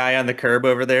like the guy on the curb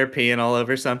over there peeing all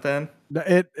over something?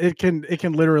 It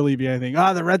can literally be anything.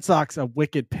 The Red Sox are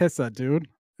wicked pissa, dude.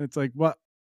 It's like, what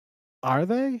are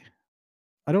they?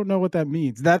 I don't know what that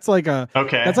means. That's like a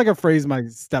phrase my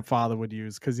stepfather would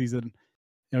use because he's in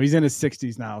his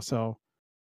 60s now. So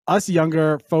us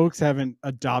younger folks haven't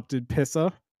adopted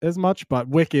pissa as much, but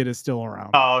wicked is still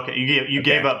around. Oh, okay. You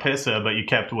gave up pissa, but you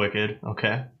kept wicked.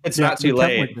 Okay. It's not too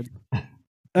late.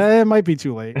 It might be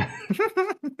too late.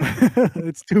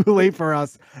 It's too late for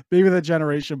us. Maybe the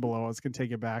generation below us can take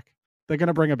it back. They're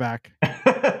gonna bring it back.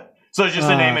 So it's just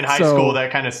a name in high school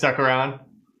that kind of stuck around.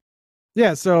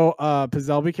 Yeah, so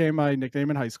Pizzelle became my nickname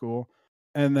in high school.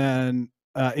 And then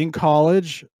in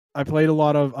college, I played a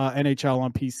lot of NHL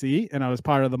on PC, and I was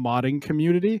part of the modding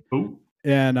community. Ooh.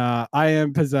 And I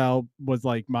am Pizzelle was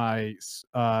like my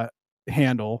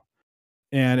handle.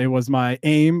 And it was my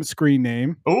AIM screen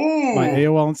name. Ooh. My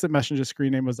AOL Instant Messenger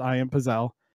screen name was I am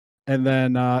Pizzelle. And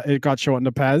then it got shortened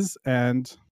to Pez,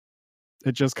 and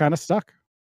it just kind of stuck.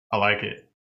 I like it.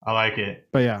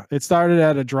 But yeah, it started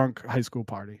at a drunk high school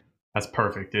party. That's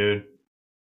perfect, dude.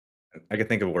 I could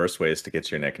think of worse ways to get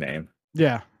your nickname.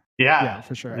 Yeah,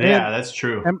 for sure. Yeah, that's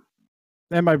true.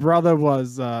 And my brother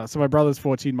was so my brother's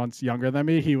 14 months younger than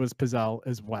me. He was Pizzelle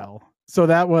as well. So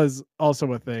that was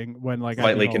also a thing when like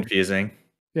Slightly I'd be home. confusing.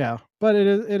 Yeah, but it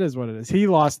is what it is. He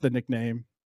lost the nickname.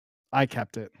 I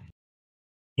kept it.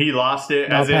 He lost it,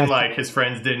 No, as in past- like his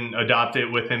friends didn't adopt it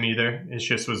with him either. It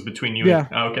just was between you. Yeah.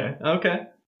 And, okay.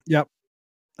 Yep.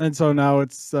 And so now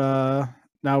it's now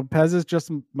Pez is just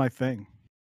my thing.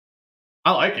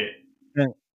 I like it. Yeah.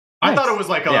 I thought Nice. it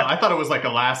was like a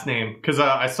last name because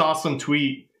I saw some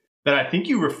tweet that I think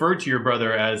you referred to your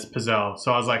brother as Pizzelle.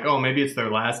 So I was like, oh, maybe it's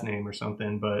their last name or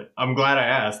something. But I'm glad I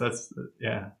asked. That's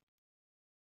yeah.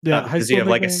 Yeah, high Does he school have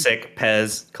like a nickname? sick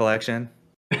Pez collection?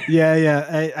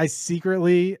 Yeah. I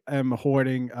secretly am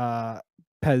hoarding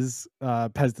Pez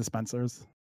dispensers.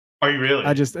 Are you really?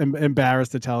 I just am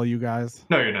embarrassed to tell you guys.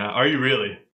 No, you're not. Are you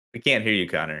really? We can't hear you,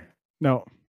 Connor. No,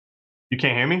 You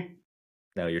can't hear me?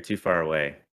 No, you're too far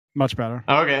away. much better.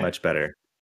 Okay. Much better.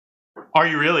 Are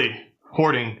you really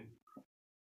hoarding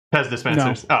Pez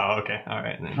dispensers? Oh, okay. All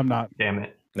right. Then. I'm not. Damn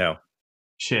it. No.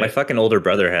 Shit. My fucking older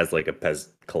brother has like a Pez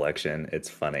collection. It's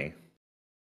funny.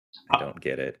 I don't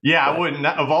get it. Yeah, I but- wouldn't.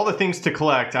 Of all the things to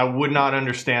collect, I would not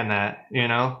understand that, you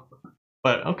know?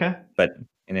 But okay. But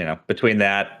you know, between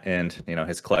that and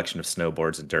his collection of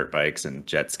snowboards and dirt bikes and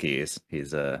jet skis,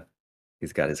 he's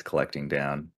got his collecting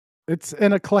down. It's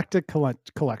an eclectic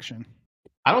collection.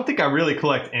 I don't think I really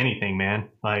collect anything, man.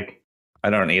 Like, I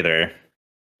don't either.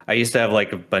 I used to have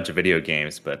like a bunch of video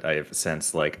games, but I have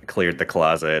since like cleared the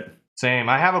closet. same.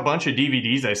 I have a bunch of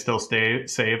DVDs I still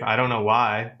save. I don't know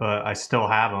why, but I still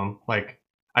have them. Like,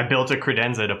 I built a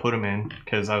credenza to put them in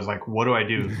because I was like, what do I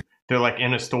do? They're like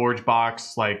in a storage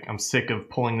box. Like, I'm sick of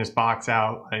pulling this box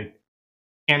out. Like,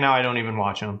 and now I don't even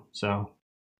watch them. So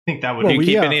I think that would Do Well, you we,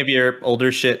 keep uh, any of your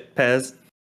older shit, Pez?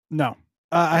 No.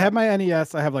 I have my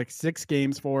NES. I have like 6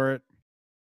 games for it.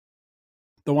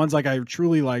 The ones like I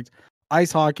truly liked: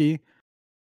 ice hockey.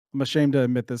 I'm ashamed to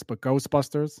admit this, but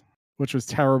Ghostbusters, which was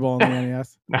terrible on the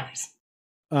NES. nice.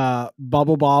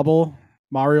 Bubble Bobble,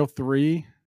 Mario 3,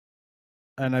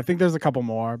 and I think there's a couple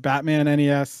more. Batman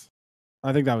NES.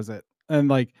 I think that was it. And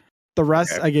like the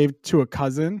rest Okay. I gave to a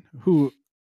cousin who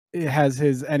has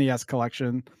his NES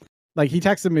collection. Like he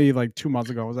texted me like 2 months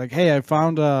ago. I was like, "Hey, I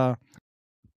found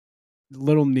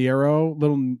little Nero,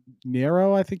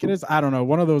 I think it is. I don't know,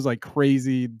 one of those like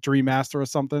crazy Dream Master or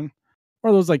something,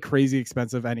 or those like crazy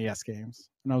expensive NES games."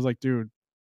 And I was like, "Dude,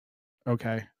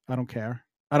 okay, I don't care.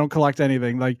 I don't collect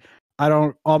anything. Like,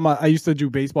 I used to do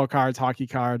baseball cards, hockey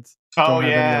cards. Oh, Don't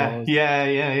have any of yeah.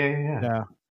 those. Yeah.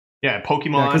 Yeah,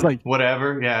 Pokemon, 'cause, like-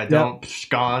 whatever. Yeah, don't.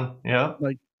 Gone. Yeah.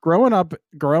 Like growing up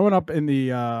in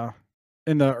the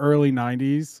early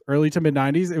 90s, early to mid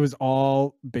 90s, it was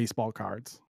all baseball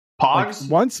cards. Like, Pogs?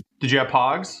 once Did you have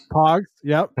Pogs? Pogs,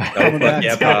 yep. Oh, fuck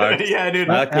yeah, Pogs. Yeah, dude.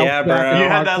 Fuck yeah, bro. You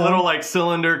had that Pog little phone. like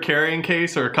cylinder carrying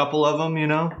case or a couple of them, you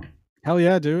know? Hell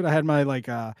yeah, dude. I had my like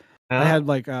I had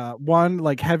like one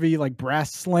like heavy like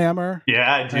brass slammer.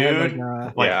 Yeah, I had, dude.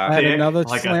 like, Like Yeah. I had thick, another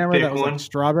like a slammer thick that was one. like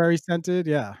strawberry scented.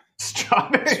 Yeah.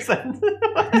 Strawberries.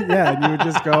 Yeah, and you would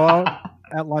just go out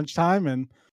at lunchtime and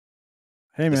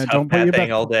hey man, Just don't huff put that your thing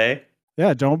best all day.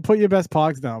 don't put your best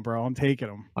pogs down, bro. I'm taking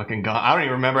them. Fucking gone. I don't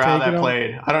even remember how Take that it on.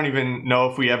 played. I don't even know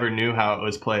if we ever knew how it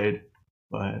was played.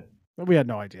 But But we had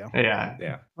no idea. yeah.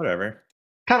 Yeah, whatever.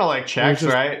 Kind of like checks,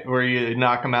 just- right? Where you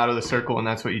knock them out of the circle and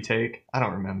that's what you take. I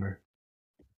don't remember.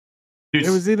 Dude, It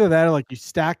was either that or like you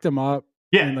stacked them up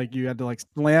yeah. and like you had to like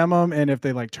slam them, and if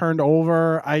they like turned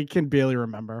over, I can barely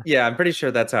remember. Yeah, I'm pretty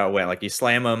sure that's how it went. Like you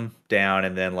slam them down,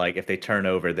 and then like if they turn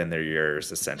over, then they're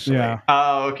yours essentially. Yeah.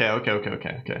 Oh, okay.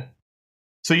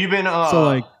 So you've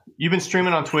been you've been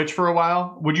streaming on Twitch for a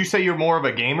while. Would you say you're more of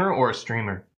a gamer or a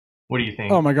streamer? What do you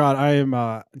think? Oh my god, I am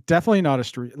definitely not a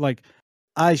stream. Like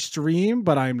I stream,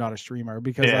 but I am not a streamer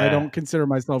because I Yeah. don't consider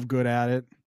myself good at it.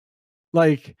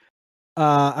 Like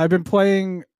I've been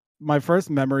playing. My first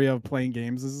memory of playing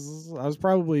games is I was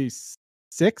probably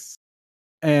 6,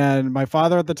 and my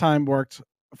father at the time worked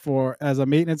as a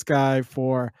maintenance guy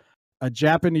for a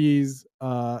Japanese.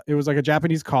 It was like a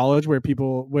Japanese college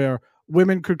where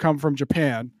women could come from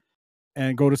Japan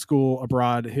and go to school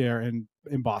abroad here in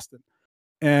Boston.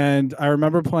 And I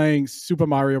remember playing Super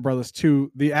Mario Brothers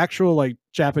 2, the actual like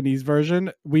Japanese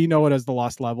version. We know it as the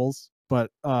Lost Levels,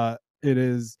 but it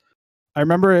is. I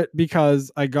remember it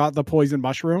because I got the poison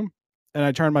mushroom, and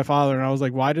I turned to my father and I was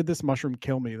like, "Why did this mushroom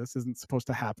kill me? This isn't supposed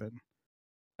to happen."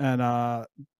 And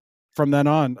from then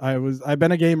on, I've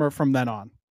been a gamer from then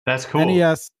on. That's cool.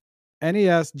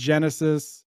 NES,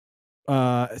 Genesis,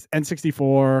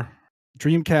 N64,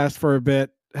 Dreamcast for a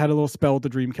bit. Had a little spell with the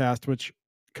Dreamcast, which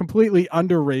completely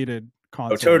underrated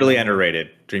console. Oh, totally by the way. underrated.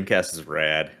 Dreamcast is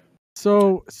rad.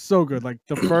 so good. Like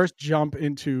the first jump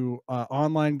into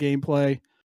online gameplay,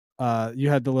 you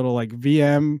had the little like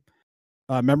VM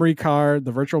memory card,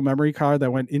 the virtual memory card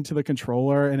that went into the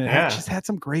controller, and just had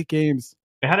some great games.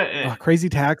 It had a Crazy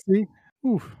Taxi.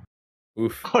 Oof.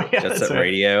 Oh yeah, Jet Set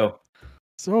Radio.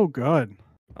 So good.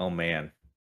 Oh man.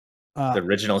 The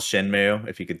original Shenmue,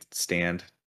 if you could stand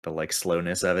the like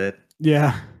slowness of it.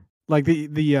 Yeah. Like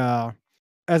the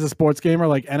as a sports gamer,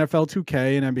 like NFL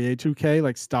 2K and NBA 2K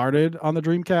like started on the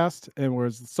Dreamcast and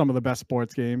was some of the best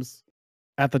sports games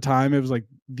at the time. It was like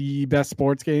the best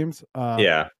sports games.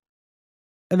 Yeah.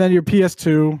 And then your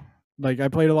PS2, like I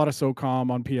played a lot of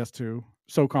SOCOM on PS2,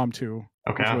 SOCOM 2,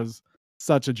 which was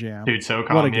such a jam. Dude,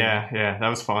 SOCOM, yeah, that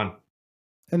was fun.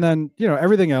 And then, you know,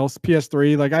 everything else,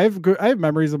 PS3, like I have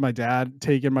memories of my dad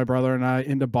taking my brother and I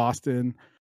into Boston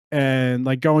and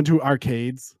like going to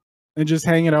arcades and just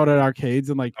hanging out at arcades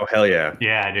and like, oh hell yeah.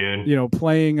 Yeah, dude. You know,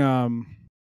 playing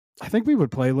I think we would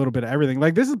play a little bit of everything.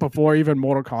 Like this is before even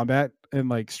Mortal Kombat and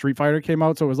like Street Fighter came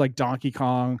out, so it was like Donkey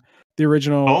Kong, the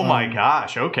original. Oh my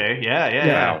gosh. Okay.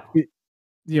 Yeah.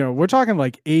 You know, we're talking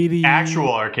like 80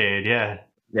 actual arcade, yeah.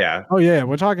 Yeah. Oh yeah,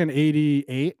 we're talking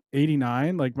 88,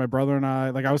 89. Like my brother and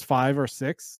I, like I was 5 or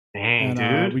 6. Dang,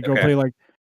 dude. We go play like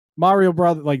Mario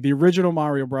Brothers, like the original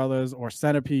Mario Brothers, or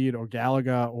Centipede, or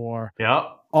Galaga, or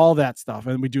all that stuff.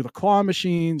 And we do the claw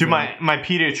machines. Dude, my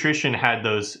pediatrician had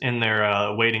those in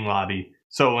their waiting lobby.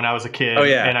 So when I was a kid,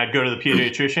 and I'd go to the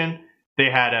pediatrician, they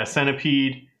had a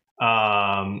Centipede,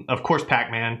 of course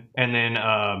Pac-Man, and then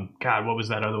God, what was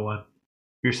that other one?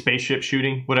 Your spaceship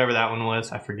shooting, whatever that one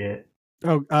was, I forget.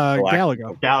 Oh,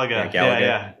 Galaga.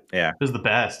 Galaga. Yeah. It was the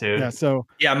best, dude. Yeah, so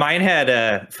mine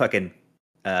had fucking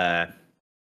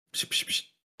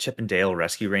Chip and Dale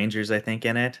Rescue Rangers, I think,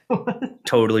 in it.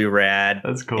 Totally rad.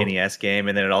 That's cool. NES game,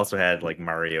 and then it also had like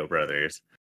Mario Brothers.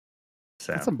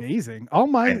 So that's amazing. All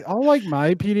my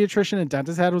pediatrician and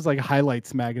dentist had was like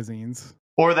highlights magazines.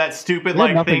 Or that stupid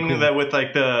like thing cool. that with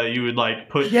like you would like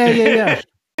put Yeah.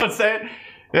 What's that?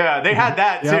 Yeah, they had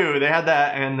that too. They had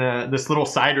that and this little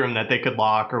side room that they could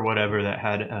lock or whatever that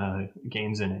had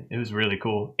games in it. It was really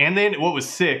cool. And then what was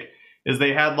sick is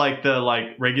they had like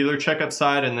the regular checkup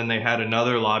side, and then they had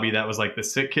another lobby that was like the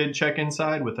sick kid check-in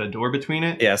side with a door between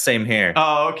it. Yeah, same here.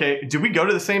 Oh, okay. Did we go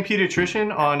to the same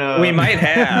pediatrician on? We might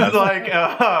have.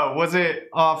 Was it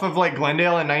off of like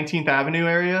Glendale and 19th Avenue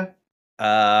area?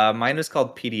 Mine was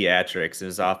called Pediatrics. It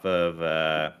was off of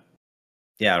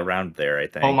around there, I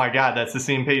think. Oh my God, that's the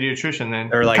same pediatrician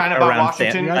then. Or like kind of by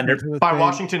Washington,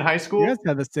 Washington High School. You guys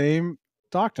had the same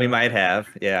doctor. We might have,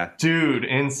 yeah. Dude,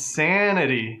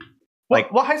 insanity.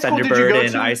 Like what high school Thunderbird did you go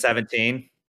in to? I-17.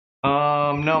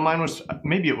 No, mine was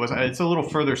it's a little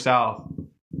further south.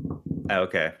 Oh,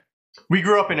 okay. We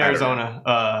grew up in Arizona,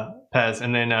 Pez,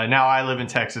 and then now I live in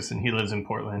Texas and he lives in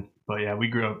Portland. But yeah,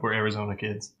 we're Arizona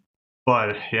kids.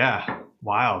 But yeah,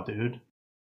 wow, dude.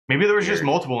 Maybe there was just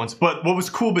multiple ones. But what was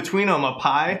cool between them up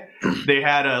high, they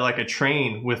had a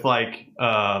train with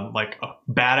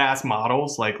badass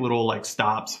models, like little like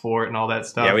stops for it and all that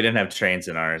stuff. Yeah, we didn't have trains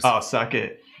in ours. Oh, suck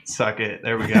it.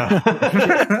 There we go.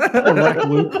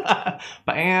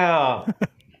 Bam.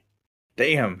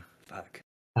 Damn. Fuck.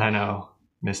 I know.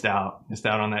 Missed out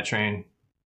on that train.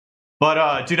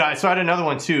 But dude, I had another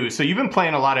one too. So you've been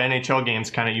playing a lot of NHL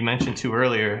games, kind of. You mentioned too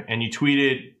earlier, and you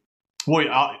tweeted. Well,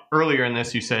 earlier in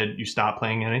this, you said you stopped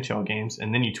playing NHL games,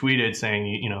 and then you tweeted saying,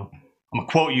 you know, I'm gonna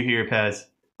quote you here, Pez.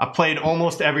 I played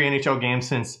almost every NHL game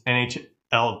since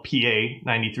NHLPA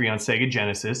 93 on Sega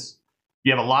Genesis.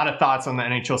 You have a lot of thoughts on the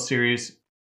NHL series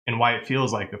and why it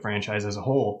feels like the franchise as a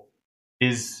whole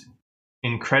is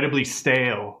incredibly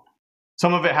stale.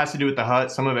 Some of it has to do with the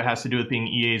HUT. Some of it has to do with being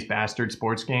EA's bastard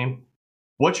sports game.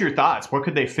 What's your thoughts? What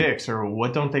could they fix, or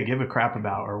what don't they give a crap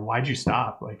about, or why'd you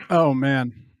stop? Oh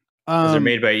man, is it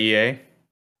made by EA?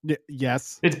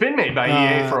 Yes, it's been made by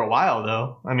EA for a while,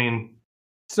 though. I mean,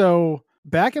 so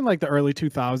back in like the early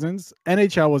 2000s,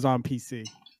 NHL was on PC.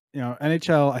 You know,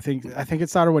 NHL, I think it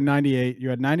started with 98. You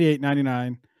had 98,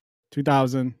 99,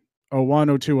 2000,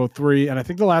 01, 02, 03, and I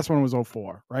think the last one was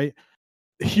 04, right?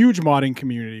 Huge modding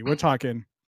community. We're talking,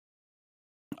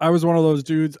 I was one of those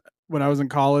dudes when I was in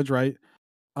college, right?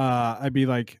 I'd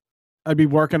be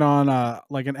working on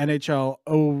like an NHL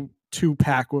 02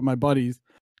 pack with my buddies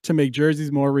to make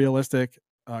jerseys more realistic,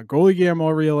 goalie gear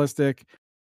more realistic,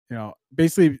 you know,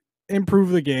 basically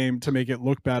improve the game to make it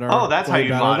look better. Oh, that's how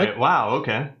you mod it. Wow,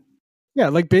 okay. Yeah,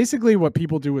 like basically what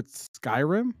people do with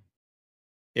Skyrim.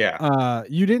 Yeah.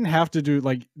 You didn't have to do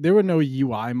there were no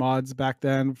UI mods back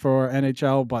then for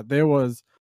NHL, but there was,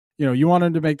 you know, you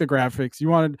wanted to make the graphics, you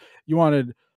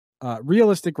wanted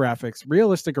realistic graphics,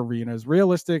 realistic arenas,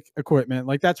 realistic equipment.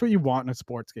 Like that's what you want in a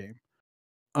sports game.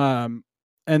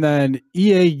 And then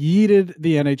EA yeeted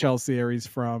the NHL series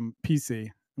from PC.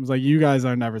 It was like, you guys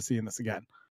are never seeing this again.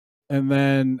 And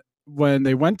then when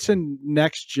they went to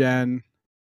next gen,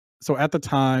 so at the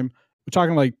time, we're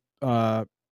talking like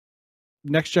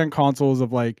next gen consoles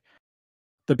of like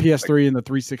the PS3 and the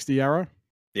 360 era.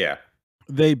 Yeah.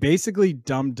 They basically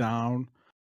dumbed down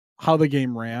how the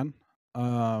game ran.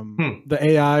 The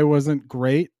AI wasn't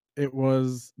great. It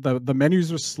was the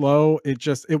menus were slow.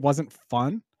 It wasn't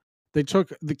fun. They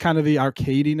took the kind of the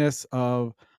arcadiness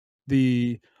of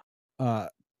the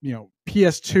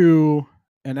PS2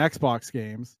 and Xbox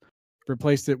games,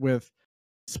 replaced it with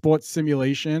sports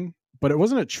simulation, but it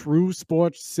wasn't a true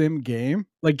sports sim game.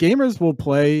 Like gamers will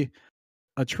play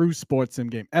a true sports sim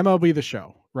game. MLB The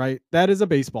Show, right? That is a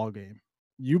baseball game.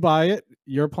 You buy it,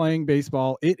 you're playing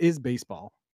baseball. It is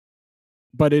baseball,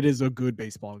 but it is a good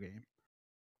baseball game.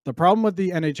 The problem with the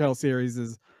NHL series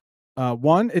is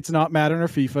one, it's not Madden or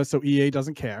FIFA, so EA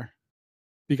doesn't care,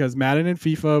 because Madden and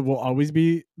FIFA will always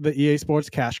be the EA Sports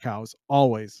cash cows.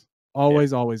 Always.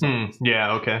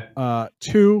 Yeah, okay.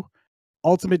 Two,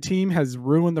 Ultimate Team has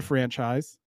ruined the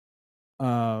franchise.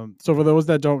 So for those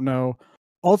that don't know,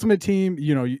 Ultimate Team,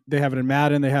 they have it in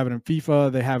Madden, they have it in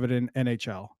FIFA, they have it in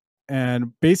NHL.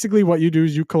 And basically what you do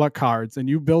is you collect cards and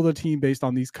you build a team based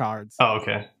on these cards. Oh,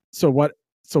 okay. So what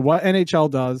NHL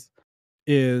does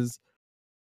is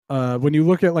when you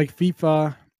look at like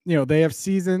FIFA, they have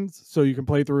seasons, so you can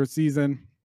play through a season.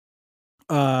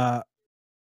 MLB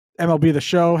The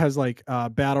Show has like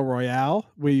Battle Royale,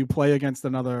 where you play against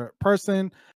another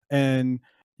person, and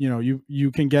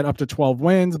you can get up to 12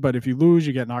 wins, but if you lose,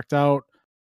 you get knocked out,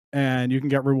 and you can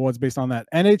get rewards based on that.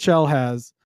 NHL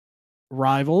has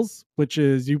Rivals, which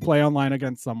is you play online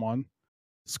against someone.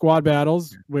 Squad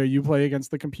Battles, where you play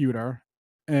against the computer,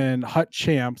 and Hut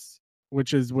Champs,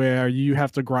 which is where you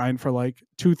have to grind for like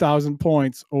 2,000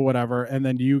 points or whatever, and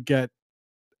then you get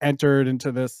entered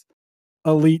into this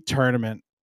elite tournament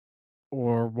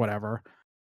or whatever.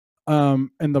 And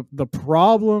the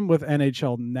problem with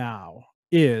NHL now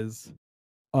is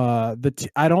I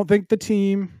don't think the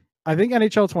team. I think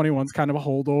NHL 21 is kind of a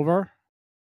holdover.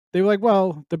 They were like,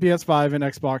 well, the PS5 and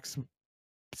Xbox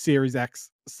Series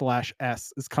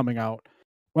X/S is coming out.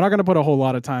 We're not going to put a whole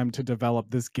lot of time to develop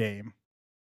this game.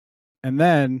 And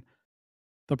then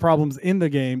the problems in the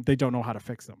game, they don't know how to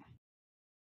fix them.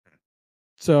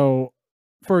 So,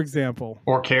 for example,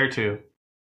 or care to.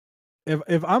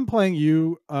 If I'm playing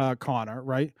you, Connor,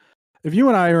 right? If you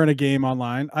and I are in a game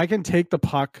online, I can take the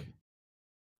puck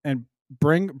and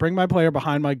bring my player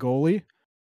behind my goalie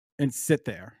and sit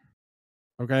there.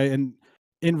 Okay? And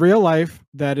in real life,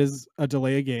 that is a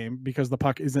delay a game because the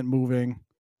puck isn't moving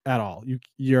at all.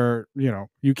 You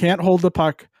can't hold the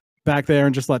puck back there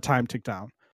and just let time tick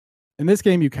down. In this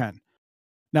game, you can.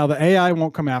 Now the AI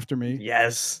won't come after me.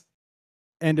 Yes.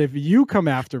 And if you come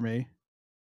after me,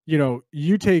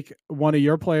 you take one of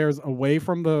your players away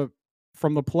from the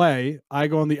play. I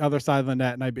go on the other side of the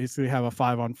net, and I basically have a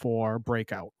 5-on-4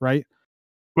 breakout. Right?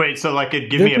 Wait, so like it'd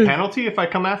give me a penalty if I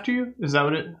come after you? Is that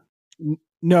what it?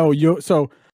 No, so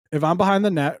if I'm behind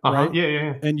the net, right?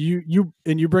 Yeah. And you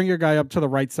bring your guy up to the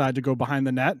right side to go behind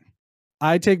the net.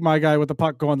 I take my guy with the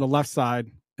puck, go on the left side,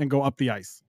 and go up the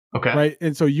ice. Okay. Right.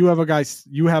 And so you have a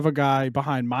guy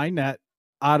behind my net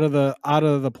out of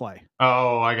the play.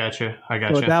 Oh, I got you.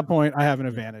 So at that point, I have an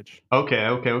advantage. Okay.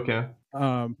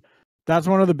 That's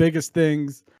one of the biggest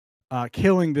things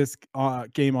killing this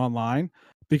game online,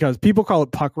 because people call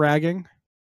it puck ragging,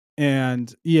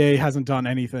 and EA hasn't done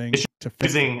anything to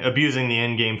fix it. Abusing the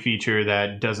in-game feature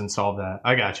that doesn't solve that.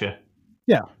 I got you.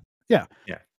 Yeah.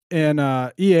 And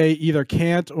EA either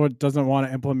can't or doesn't want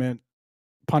to implement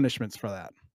punishments for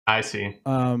that. I see.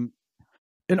 And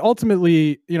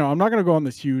ultimately, I'm not going to go on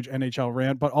this huge NHL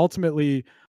rant, but ultimately,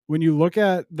 when you look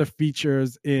at the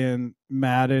features in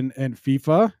Madden and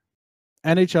FIFA,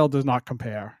 NHL does not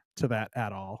compare to that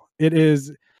at all. It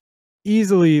is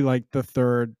easily like the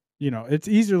third, it's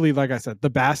easily, like I said, the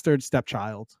bastard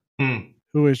stepchild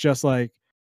who is just like,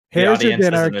 here's your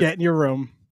dinner, get in your room,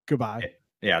 goodbye.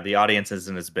 Yeah, the audience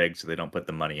isn't as big, so they don't put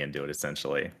the money into it,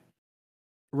 essentially.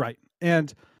 Right.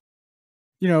 And,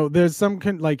 there's some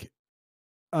 2K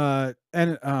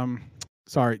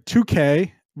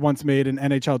once made an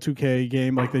NHL 2K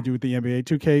game like they do with the NBA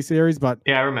 2K series, but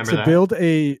yeah, I remember that.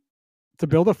 To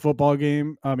build a football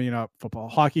game,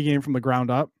 hockey game from the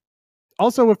ground up.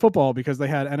 Also with football, because they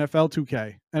had NFL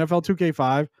 2K. NFL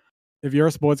 2K5, if you're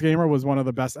a sports gamer, was one of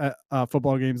the best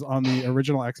football games on the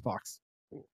original Xbox.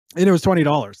 And it was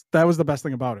 $20. That was the best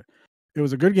thing about it. It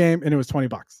was a good game, and it was $20.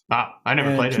 I never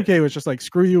and played 2K it. was just like,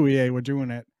 screw you, EA, we're doing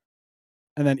it.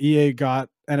 And then EA got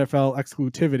NFL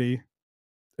exclusivity,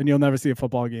 and you'll never see a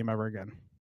football game ever again.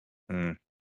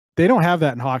 They don't have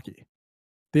that in hockey.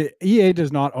 The EA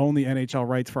does not own the NHL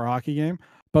rights for a hockey game,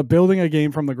 but building a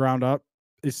game from the ground up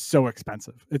is so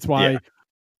expensive. It's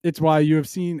why you have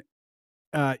seen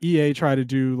EA try to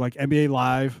do like NBA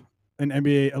Live and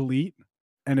NBA Elite,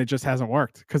 and it just hasn't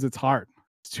worked because it's hard.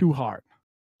 It's too hard.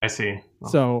 I see.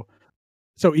 So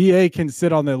EA can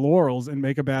sit on their laurels and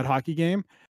make a bad hockey game,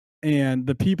 and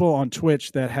the people on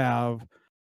Twitch that have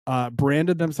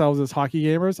branded themselves as hockey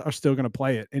gamers are still going to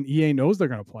play it, and EA knows they're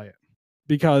going to play it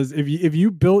because if you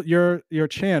built your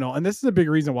channel, and this is a big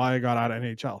reason why I got out of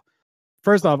NHL.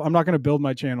 First off, I'm not going to build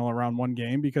my channel around one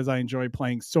game because I enjoy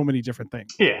playing so many different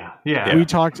things. Yeah. We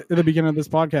talked at the beginning of this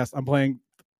podcast. I'm playing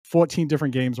 14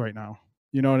 different games right now.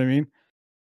 You know what I mean?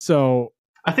 So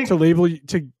I think to label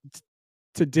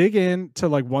to dig into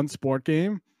like one sport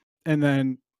game, and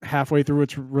then halfway through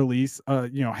its release,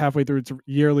 halfway through its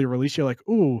yearly release, you're like,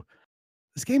 ooh,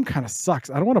 this game kind of sucks.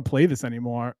 I don't want to play this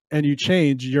anymore. And you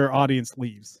change, your audience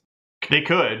leaves. they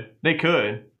could.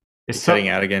 It's Cutting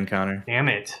out again, Connor. Damn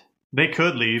it. They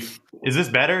could leave. Is this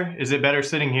better? Is it better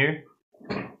sitting here?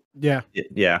 Yeah.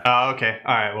 Yeah. Oh, okay.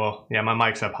 All right. Well, yeah, my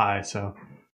mic's up high, so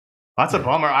that's a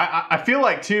bummer. I feel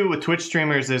like too with Twitch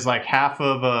streamers, there's like half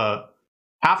the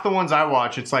ones I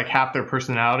watch, it's like half their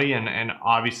personality, and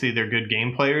obviously they're good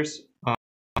game players.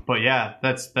 But yeah,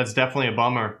 that's definitely a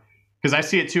bummer because I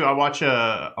see it too. I watch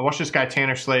this guy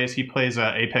Tanner Slays. He plays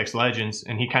Apex Legends,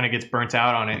 and he kind of gets burnt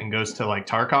out on it and goes to like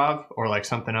Tarkov or like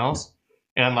something else,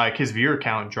 and like his viewer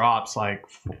count drops like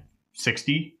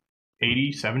 60,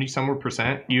 80, 70 somewhere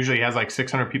percent. Usually he has like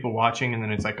 600 people watching, and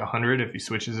then it's like 100 if he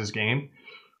switches his game,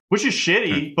 which is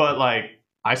shitty. But like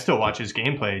I still watch his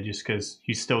gameplay just because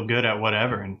he's still good at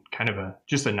whatever and kind of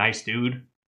just a nice dude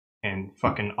and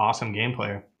fucking awesome game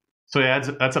player. So yeah,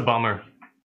 that's a bummer.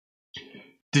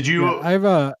 Did you? Yeah, I have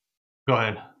a. Go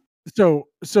ahead. So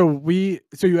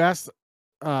you asked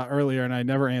earlier, and I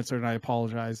never answered, and I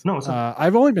apologize. No, it's not.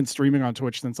 I've only been streaming on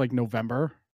Twitch since like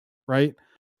November, right?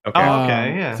 Okay. Oh,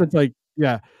 okay, yeah. Since like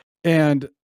and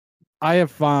I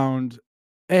have found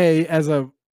as a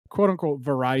quote unquote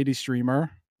variety streamer,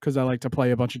 because I like to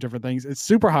play a bunch of different things. It's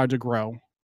super hard to grow,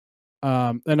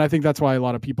 and I think that's why a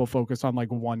lot of people focus on like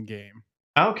one game.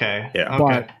 Okay. Yeah. Okay.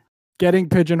 But getting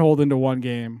pigeonholed into one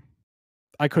game,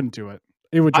 I couldn't do it.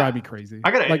 It would drive me crazy.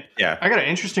 I got Yeah. an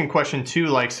interesting question too.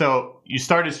 Like, so you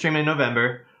started streaming in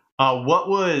November. What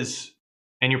was,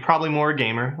 and you're probably more a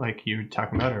gamer, like you were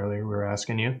talking about earlier. We were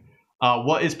asking you,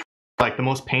 what is like the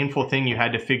most painful thing you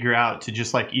had to figure out to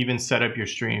just like even set up your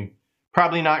stream?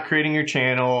 Probably not creating your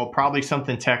channel. Probably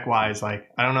something tech wise. Like,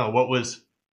 I don't know. What was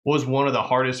one of the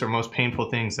hardest or most painful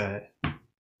things that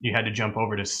you had to jump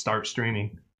over to start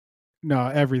streaming? No,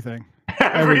 everything.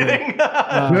 Everything.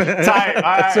 Tight. All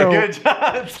right, so- good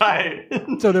job. Tight.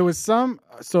 So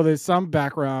there's some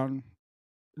background.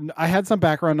 I had some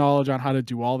background knowledge on how to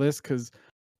do all this because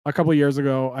a couple of years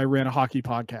ago I ran a hockey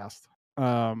podcast.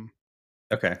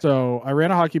 Okay. So I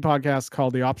ran a hockey podcast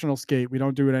called The Optional Skate. We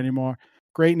don't do it anymore.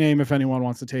 Great name if anyone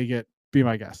wants to take it. Be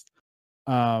my guest.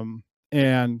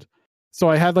 And so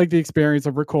I had like the experience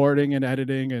of recording and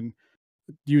editing and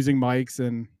using mics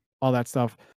and all that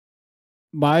stuff.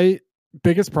 My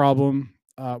biggest problem,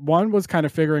 one was kind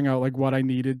of figuring out like what I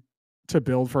needed to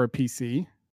build for a PC.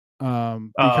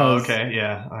 Because okay.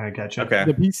 Yeah, I got you. Okay.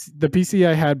 the PC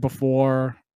I had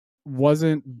before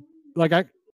wasn't like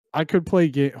I could play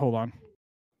game. Hold on,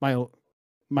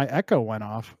 my echo went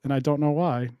off, and I don't know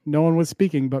why. No one was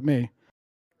speaking but me.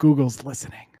 Google's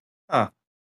listening. Huh.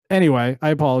 Anyway, I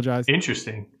apologize.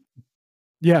 Interesting.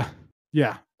 Yeah.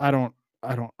 I don't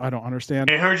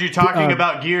understand. I heard you talking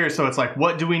about gear, so it's like,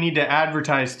 what do we need to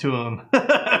advertise to them?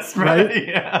 That's Right?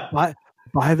 Yeah.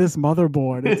 Buy this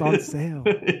motherboard. It's on sale.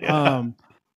 Yeah.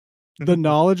 The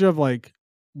knowledge of like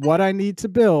what I need to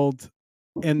build,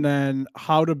 and then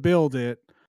how to build it,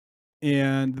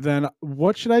 and then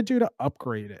what should I do to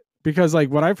upgrade it? Because like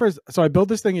when I built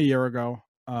this thing a year ago.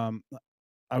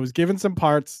 I was given some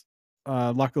parts,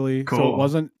 luckily, so Cool. it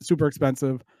wasn't super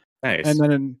expensive. Nice.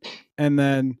 And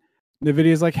then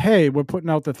NVIDIA's like, hey, we're putting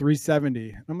out the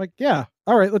 370. I'm like, yeah,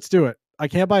 all right, let's do it. I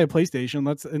can't buy a PlayStation.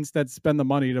 Let's instead spend the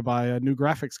money to buy a new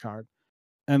graphics card.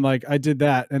 And like I did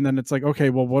that, and then it's like, okay,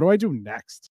 well, what do I do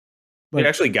next? You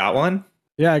actually got one?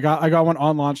 Yeah, I got one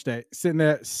on launch day, sitting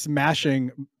there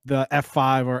smashing the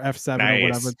F5 or F7 or Nice.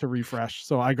 whatever to refresh.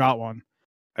 So I got one.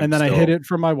 I'm And then I still- hid it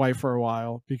from my wife for a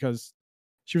while because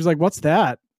she was like, what's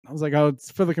that? I was like, oh,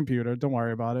 it's for the computer. Don't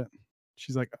worry about it.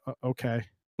 She's like, okay.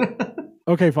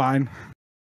 Okay, fine.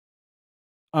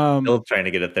 Still trying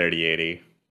to get a 3080.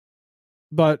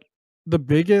 But the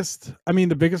biggest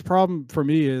problem for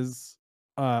me is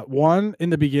one, in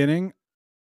the beginning,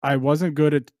 I wasn't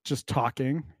good at just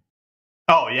talking.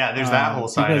 Oh yeah, there's that whole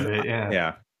side because of it. Yeah.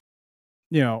 Yeah.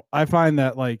 You know, I find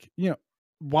that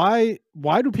why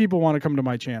do people want to come to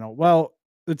my channel? Well,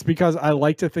 it's because I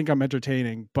like to think I'm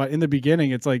entertaining, but in the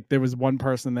beginning it's like there was one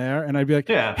person there and I'd be like,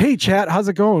 Yeah. "Hey chat, how's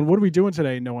it going? What are we doing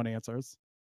today?" No one answers.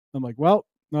 I'm like, "Well,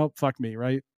 no, fuck me,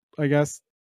 right? I guess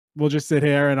we'll just sit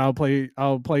here and I'll play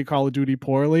Call of Duty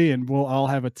poorly and we'll all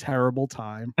have a terrible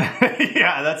time."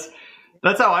 Yeah,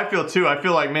 that's how I feel too. I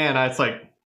feel like, man, it's like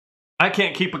I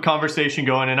can't keep a conversation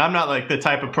going, and I'm not like the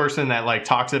type of person that like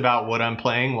talks about what I'm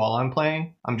playing while I'm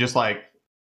playing. I'm just like,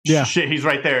 Yeah. shit, he's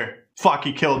right there. Fuck,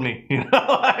 he killed me. You know,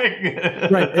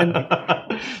 like, Right, and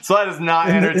so that is not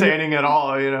entertaining at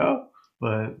all. You know,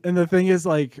 but and the thing is,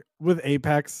 like with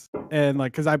Apex and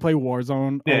like because I play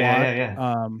Warzone a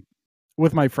lot,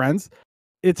 with my friends,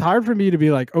 it's hard for me to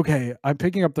be like, okay, I'm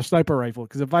picking up the sniper rifle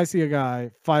because if I see a guy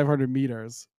 500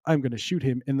 meters, I'm gonna shoot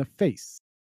him in the face.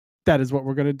 That is what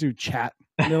we're gonna do, chat.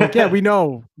 And they're like, yeah, we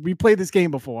know. We played this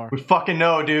game before. We fucking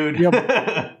know, dude. Yep.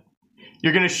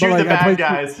 You're gonna shoot the bad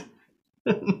guys.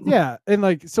 Yeah, and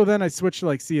like so then I switched to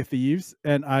like Sea of Thieves,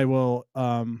 and I will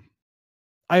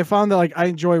I found that like I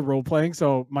enjoy role playing,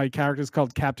 so my character is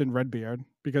called Captain Redbeard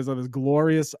because of this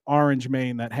glorious orange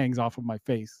mane that hangs off of my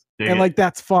face. And like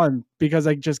that's fun because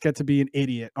I just get to be an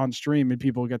idiot on stream and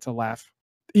people get to laugh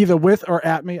either with or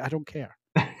at me. I don't care.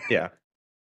 Yeah.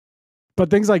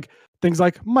 But things like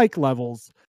mic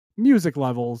levels, music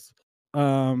levels,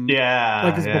 yeah,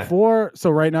 like before.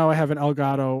 So right now I have an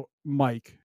Elgato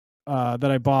mic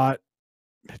that I bought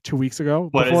 2 weeks ago.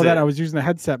 Before that, I was using a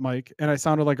headset mic and I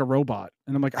sounded like a robot.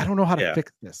 And I'm like, I don't know how to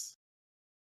fix this.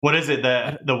 What is it?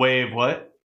 The Wave what?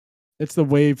 It's the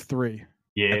Wave 3.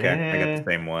 Yeah. Okay, I got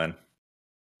the same one.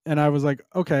 And I was like,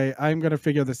 okay, I'm gonna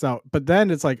figure this out. But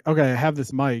then it's like, okay, I have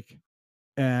this mic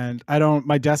and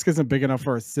my desk isn't big enough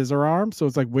for a scissor arm. So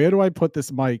it's like, where do I put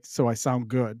this mic so I sound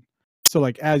good? So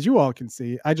like, as you all can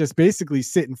see, I just basically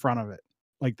sit in front of it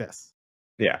like this.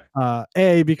 Yeah.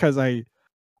 A, because I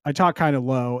talk kind of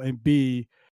low, and B,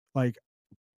 like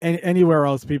anywhere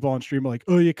else people on stream are like,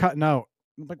 oh, you're cutting out.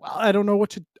 I'm like, well, I don't know what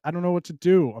to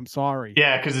do. I'm sorry.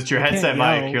 Yeah, because it's your headset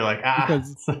mic. You're like,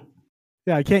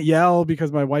 yeah, I can't yell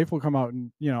because my wife will come out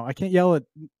and I can't yell at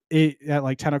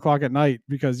like 10 o'clock at night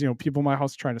because people in my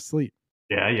house are trying to sleep.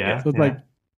 Yeah. So it's like,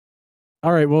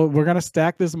 all right, well, we're gonna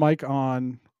stack this mic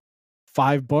on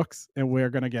 5 books and we're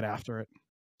gonna get after it.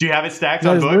 Do you have it stacked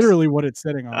on books? That is literally what it's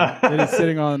sitting on. It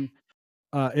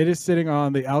is sitting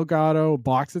on the Elgato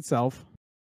box itself,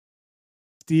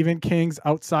 Stephen King's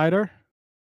Outsider,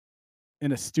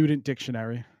 and a student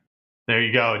dictionary. There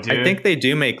you go, dude. I think they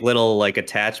do make little like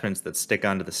attachments that stick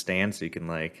onto the stand so you can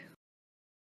like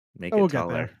make it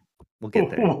taller. We'll get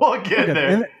there. We'll get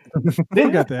there.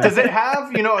 We'll get there. Does it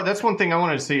have, that's one thing I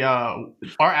wanted to see.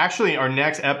 Our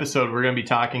next episode, we're going to be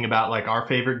talking about like our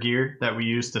favorite gear that we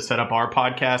use to set up our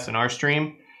podcast and our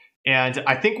stream. And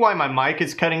I think why my mic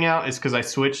is cutting out is because I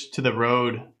switched to the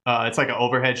Rode. It's like an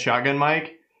overhead shotgun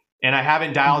mic. And I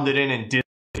haven't dialed it in Discord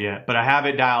yet, but I have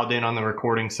it dialed in on the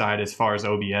recording side as far as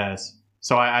OBS.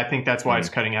 So I think that's why it's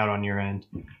cutting out on your end.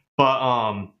 But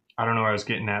I don't know where I was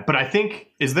getting at. But I think,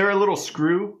 is there a little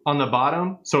screw on the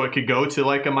bottom so it could go to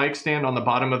like a mic stand on the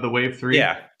bottom of the Wave 3?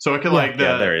 Yeah. So it could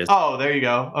there is. Oh, there you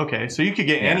go. Okay. So you could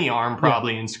get any arm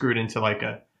probably and screw it into like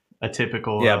a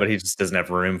typical. Yeah, but he just doesn't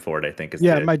have room for it, I think.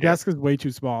 My desk is way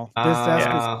too small. This desk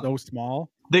is so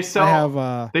small. They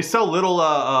sell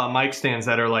little mic stands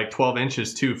that are like 12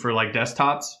 inches too for like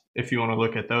desktops. If you want to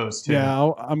look at those too.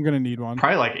 Yeah, I'm gonna need one.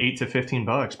 Probably like $8 to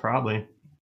 $15 probably.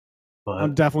 But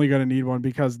I'm definitely gonna need one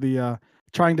because the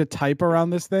trying to type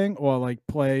around this thing or like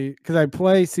because I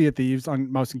play Sea of Thieves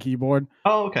on mouse and keyboard.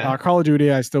 Oh, okay. Call of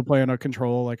Duty I still play on a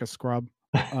control like a scrub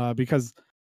because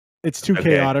it's too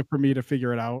chaotic for me to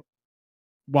figure it out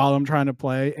while I'm trying to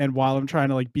play and while I'm trying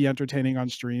to like be entertaining on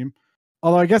stream.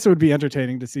 Although I guess it would be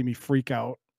entertaining to see me freak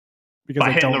out because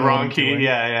I hitting the wrong key.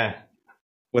 Yeah.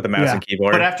 With a mouse and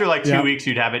keyboard. But after like 2 weeks,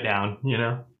 you'd have it down,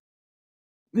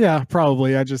 Yeah,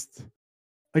 probably. I get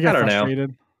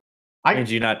frustrated. Have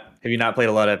you not played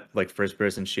a lot of like first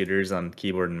person shooters on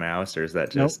keyboard and mouse, or is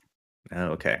that just Oh,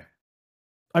 okay.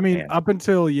 I mean, up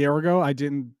until a year ago, I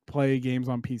didn't play games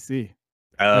on PC.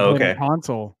 Oh, okay. On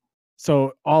console.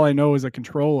 So all I know is a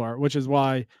controller, which is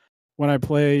why when I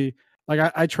play,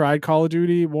 like I tried Call of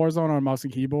Duty Warzone on mouse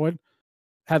and keyboard,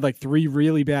 had like 3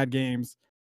 really bad games,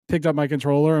 picked up my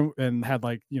controller and had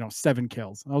like 7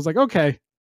 kills. I was like, okay,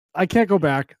 I can't go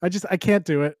back. I can't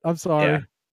do it. I'm sorry.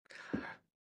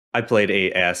 I played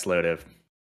a ass load of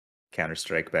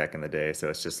Counter-Strike back in the day, so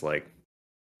it's just like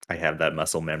I have that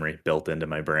muscle memory built into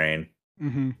my brain,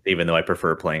 Mm-hmm. even though I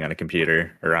prefer playing on a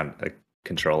computer or on a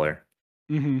controller.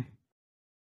 Mm-hmm.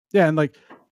 Yeah, and like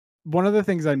one of the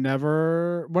things I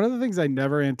never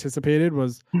anticipated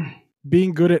was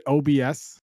being good at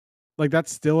OBS. Like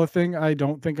that's still a thing I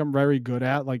don't think I'm very good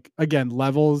at. Like again,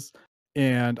 levels,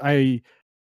 and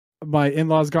my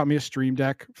in-laws got me a Stream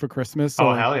Deck for Christmas, so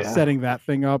Oh, hell yeah. setting that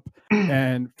thing up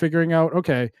and figuring out,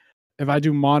 okay, if I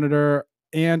do monitor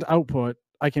and output,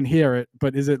 I can hear it,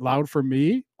 but is it loud for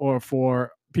me or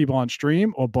for people on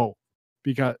stream or both?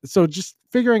 Because so just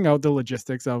figuring out the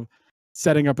logistics of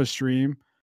setting up a stream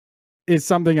is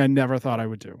something I never thought I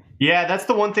would do. Yeah, that's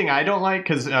the one thing I don't like,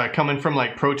 because coming from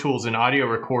like Pro Tools and audio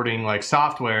recording like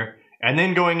software, and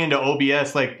then going into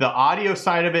OBS, like the audio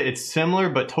side of it, it's similar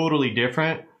but totally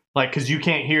different. Like, because you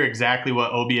can't hear exactly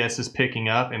what OBS is picking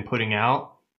up and putting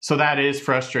out, so that is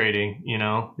frustrating. You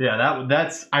know, yeah,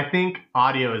 that's I think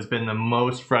audio has been the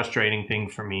most frustrating thing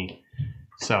for me.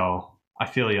 So I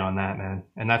feel you on that, man.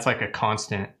 And that's like a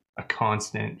constant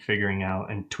figuring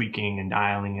out and tweaking and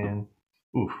dialing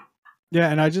in. Oof. Yeah,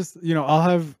 and I just,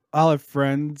 I'll have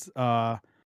friends that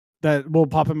will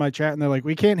pop in my chat and they're like,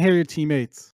 "We can't hear your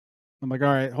teammates." I'm like, "All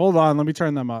right, hold on, let me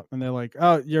turn them up." And they're like,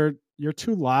 "Oh, you're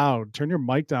too loud. Turn your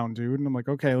mic down, dude." And I'm like,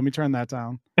 "Okay, let me turn that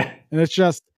down." And it's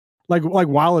just like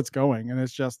while it's going, and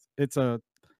it's a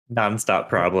Non-stop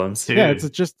problems. Dude. yeah, it's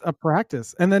just a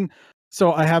practice. And then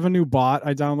so I have a new bot.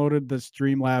 I downloaded the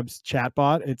Streamlabs chat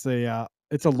bot. It's a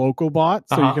local bot,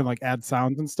 so you can like add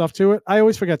sounds and stuff to it. I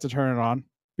always forget to turn it on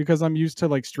because I'm used to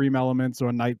like Stream Elements or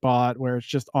a Nightbot where it's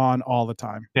just on all the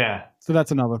time. Yeah. So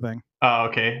that's another thing. Oh,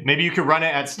 okay. Maybe you could run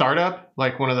it at startup,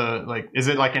 like one of the is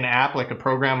it like an app, like a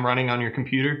program running on your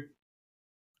computer?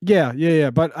 Yeah.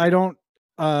 But I don't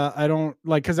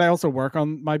like, because I also work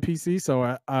on my PC,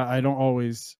 so I don't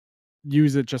always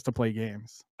use it just to play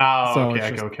games. Oh, So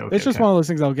okay, okay. It's just one of those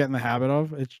things I'll get in the habit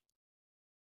of. It's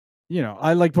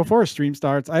I like before a stream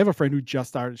starts, I have a friend who just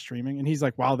started streaming and he's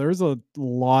like, "Wow, there's a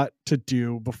lot to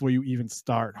do before you even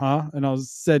start, huh?" And I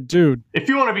said, "Dude, if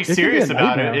you want to be serious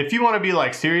about it, if you want to be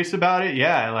like serious about it,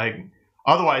 yeah, like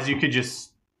otherwise you could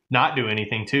just not do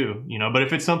anything too, but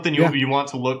if it's something you want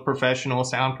to look professional,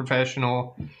 sound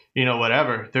professional,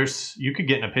 whatever, you could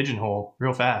get in a pigeonhole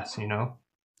real fast,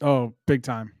 Oh, big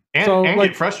time. And, so, and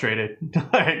get frustrated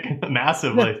like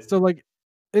massively. Yeah, so like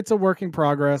it's a work in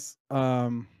progress.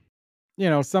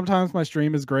 Sometimes my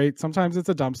stream is great, sometimes it's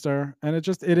a dumpster, and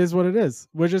it is what it is.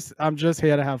 I'm just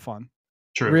here to have fun.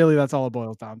 True. Really, that's all it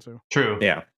boils down to. True.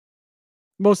 Yeah.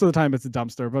 Most of the time it's a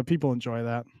dumpster, but people enjoy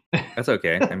that. That's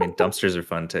okay. I mean, dumpsters are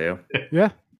fun too.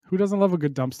 Yeah. Who doesn't love a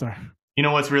good dumpster? You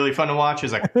know what's really fun to watch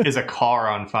is a car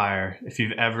on fire. If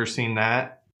you've ever seen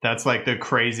that, that's like the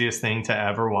craziest thing to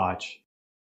ever watch.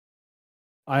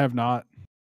 I have not.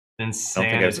 Insane. I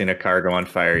don't think I've seen a car go on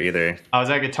fire either. I was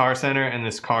at Guitar Center and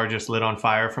this car just lit on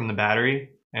fire from the battery,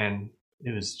 and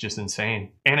it was just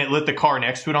insane. And it lit the car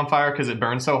next to it on fire because it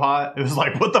burned so hot. It was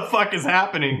like, what the fuck is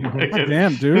happening? Like,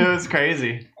 damn, dude. It was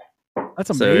crazy. That's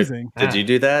amazing. So, did you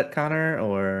do that, Connor,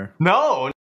 or?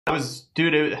 No, I was,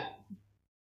 dude.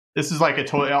 This is like a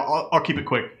toy. I'll keep it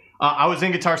quick. I was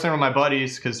in Guitar Center with my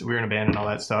buddies because we were in a band and all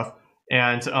that stuff.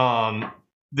 And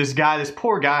this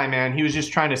poor guy, man, he was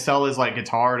just trying to sell his like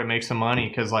guitar to make some money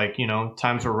because like,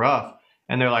 times were rough.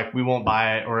 And they're like, "We won't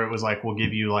buy it," or it was like, "We'll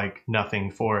give you like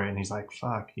nothing for it." And he's like,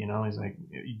 "Fuck," he's like,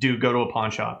 "Dude, go to a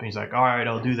pawn shop." And he's like, "All right,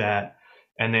 I'll do that."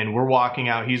 And then we're walking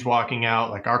out, he's walking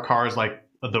out, like our car is like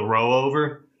the row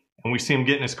over, and we see him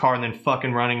get in his car and then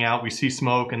fucking running out. We see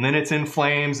smoke and then it's in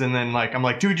flames, and then like I'm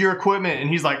like, "Dude, your equipment," and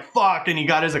he's like, "Fuck," and he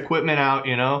got his equipment out,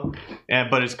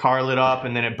 but his car lit up,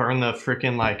 and then it burned the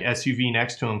freaking like SUV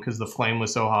next to him because the flame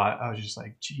was so hot. I was just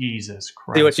like, Jesus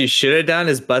Christ. See, what you should have done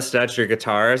is busted out your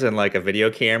guitars and like a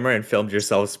video camera and filmed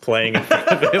yourselves playing in front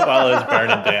of it while it was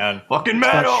burning down. Fucking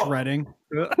metal. Start shredding.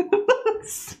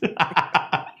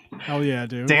 Hell yeah,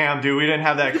 dude. Damn, dude, we didn't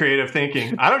have that creative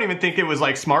thinking. I don't even think it was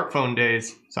like smartphone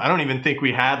days, so I don't even think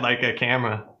we had like a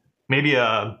camera. Maybe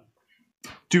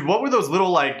dude, what were those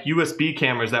little like USB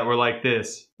cameras that were like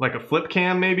this? Like a flip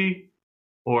cam maybe?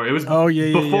 Or it was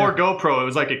before GoPro, it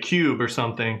was like a cube or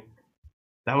something.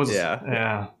 That was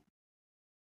yeah.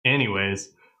 Anyways.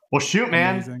 Well, shoot,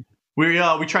 man. Amazing.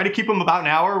 We try to keep them about an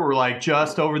hour. We're like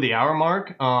just over the hour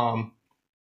mark.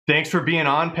 Thanks for being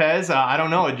on, Pez. I don't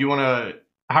know. Do you want to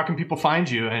how can people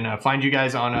find you and find you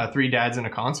guys on Three Dads and a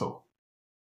Console?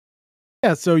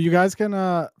 Yeah, so you guys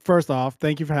can first off,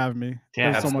 thank you for having me. Yeah,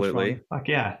 it was absolutely. so much fun. Fuck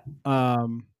yeah.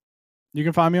 You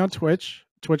can find me on Twitch.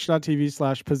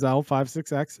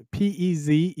 twitch.tv/Pezel56x,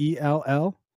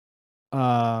 Pezell.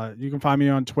 You can find me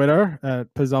on Twitter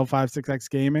at Pezel56x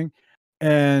Gaming.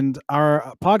 And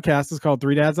our podcast is called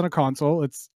Three Dads and a Console.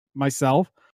 It's myself,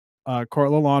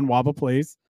 Court Lalonde, Waba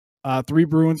Plays, three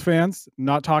Bruins fans,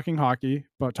 not talking hockey,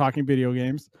 but talking video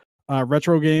games,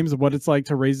 retro games, what it's like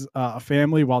to raise a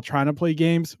family while trying to play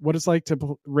games, what it's like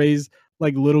to raise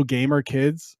like little gamer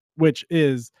kids, which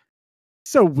is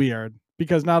so weird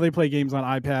because now they play games on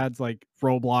iPads like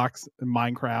Roblox and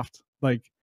Minecraft. Like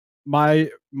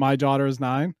my daughter is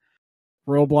 9,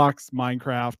 Roblox,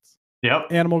 Minecraft,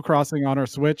 Animal Crossing on her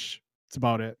Switch. It's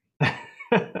about it.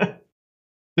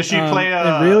 Does she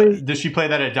play? Does she play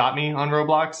that Adopt Me on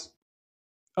Roblox?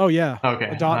 Oh yeah. Okay.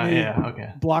 Adopt Me. Yeah.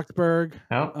 Okay. Bloxburg.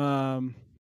 Oh.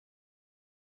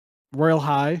 Royal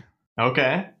High.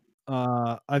 Okay.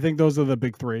 I think those are the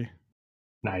big 3.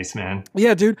 Nice, man.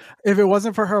 Yeah, dude. If it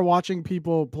wasn't for her watching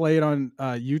people play it on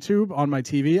YouTube on my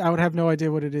TV, I would have no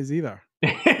idea what it is either.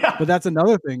 But that's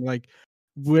another thing. Like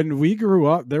when we grew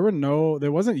up, there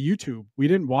wasn't YouTube. We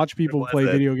didn't watch people play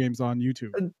video games on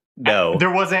YouTube. No,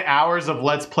 there wasn't hours of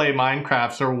Let's Play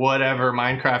Minecrafts or whatever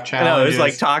Minecraft challenges. No, it was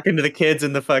like talking to the kids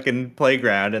in the fucking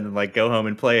playground and then like go home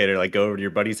and play it, or like go over to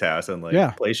your buddy's house and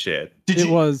like play shit. Did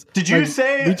you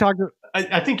say we talked?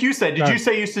 I think you said. Did you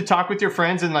say you used to talk with your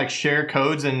friends and like share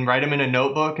codes and write them in a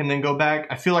notebook and then go back?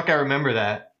 I feel like I remember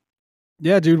that.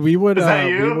 Yeah, dude. We would. Is that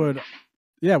you?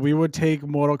 We would take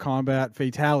Mortal Kombat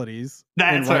fatalities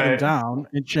and write them down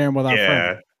and share them with our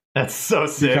friends. That's so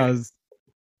sick. Because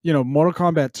Mortal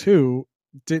Kombat 2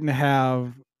 didn't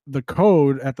have the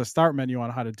code at the start menu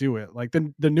on how to do it. Like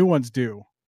the new ones do.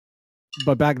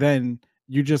 But back then,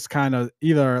 you just kind of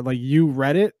either like you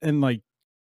read it in like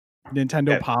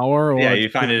Nintendo Power, or you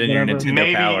find it in your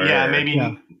Nintendo Power.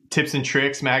 Maybe Tips and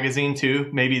Tricks magazine too.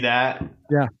 Maybe that.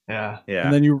 Yeah.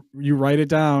 And then you write it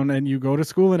down and you go to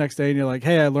school the next day and you're like,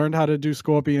 hey, I learned how to do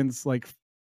Scorpion's like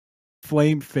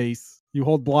flame face. You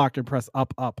hold block and press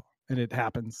up, and it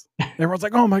happens. Everyone's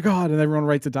like, oh my God. And everyone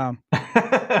writes it down.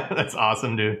 That's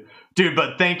awesome, dude.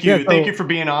 But thank you. Thank you for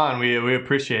being on. We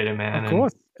appreciate it, man. Of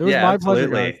course. It was my pleasure,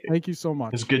 guys. Thank you so much.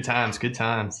 It was good times.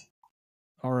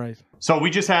 All right. So we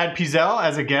just had Pezel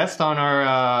as a guest on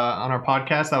our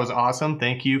podcast. That was awesome.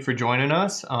 Thank you for joining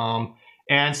us.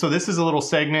 And so this is a little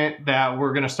segment that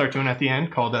we're going to start doing at the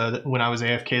end called When I Was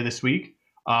AFK This Week.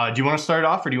 Do you want to start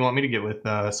off, or do you want me to get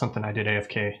with something I did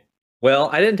AFK? Well,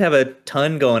 I didn't have a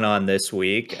ton going on this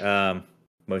week,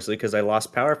 mostly because I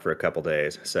lost power for a couple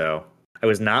days. So I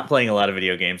was not playing a lot of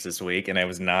video games this week, and I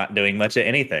was not doing much of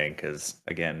anything because,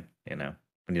 again,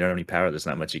 when you don't have any power, there's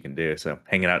not much you can do. So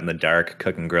hanging out in the dark,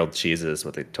 cooking grilled cheeses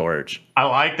with a torch. I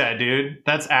like that, dude.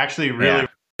 That's actually really,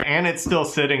 and it's still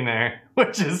sitting there,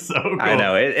 which is so cool. I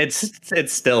know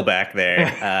it's still back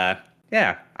there.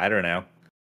 I don't know.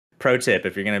 Pro tip: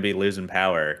 if you're going to be losing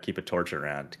power, keep a torch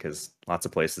around because lots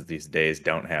of places these days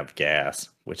don't have gas,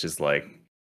 which is like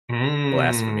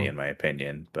blasphemy in my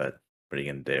opinion. But what are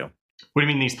you going to do? What do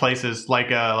you mean these places?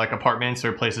 Like apartments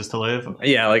or places to live?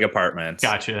 Yeah, like apartments.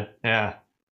 Gotcha. Yeah.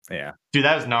 Dude,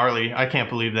 that was gnarly. I can't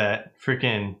believe that.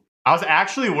 Freaking. I was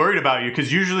actually worried about you because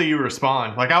usually you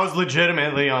respond. Like I was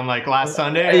legitimately on like last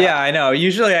Sunday. Yeah, I know.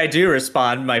 Usually I do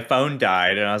respond. My phone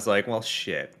died and I was like, well,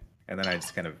 shit. And then I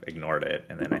just kind of ignored it.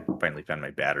 And then I finally found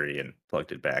my battery and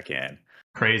plugged it back in.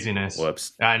 Craziness.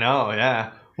 Whoops. I know.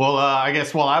 Yeah. Well, I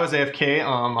guess while I was AFK,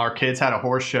 our kids had a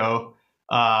horse show.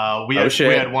 We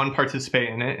had one participate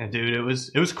in it, and dude, it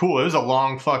was cool. It was a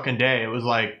long fucking day. It was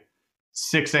like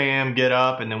 6 a.m. get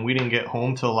up, and then we didn't get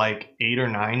home till like 8 or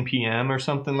 9 p.m. or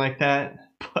something like that.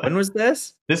 But when was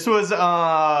this? This was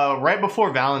right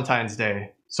before Valentine's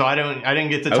Day. So I didn't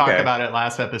get to talk about it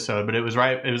last episode, but it was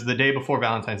the day before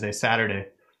Valentine's Day, Saturday.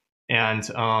 And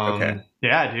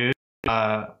yeah, dude.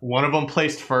 One of them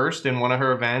placed first in one of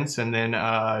her events, and then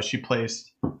she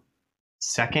placed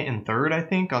second and third, I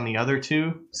think, on the other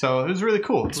two. So it was really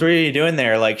cool. So what are you doing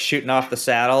there? Like shooting off the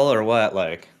saddle or what?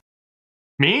 Like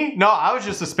me? No, I was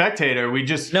just a spectator.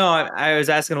 I was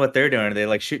asking what they're doing. Are they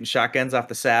like shooting shotguns off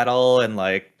the saddle and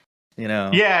like,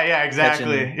 Yeah,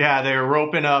 exactly. Yeah, they're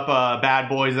roping up bad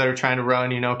boys that are trying to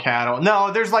run, cattle.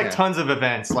 No, there's like tons of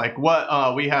events. Like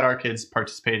what we had our kids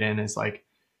participate in is like,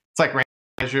 it's like range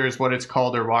measure is what it's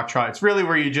called, or walk trot. It's really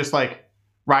where you just like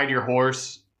ride your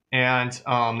horse and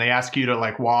they ask you to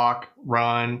like walk,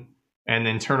 run, and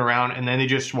then turn around, and then they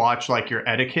just watch like your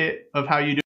etiquette of how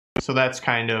you do it. So that's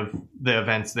kind of the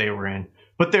events they were in.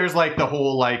 But there's like the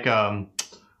whole like I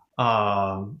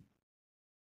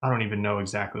don't even know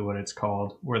exactly what it's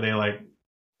called, where they like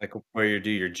Like where you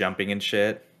do your jumping and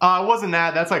shit. It wasn't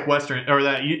that. That's like Western or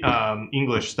that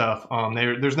English stuff.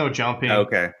 There's no jumping.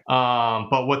 Okay.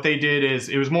 But what they did is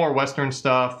it was more Western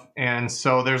stuff, and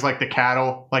so there's like the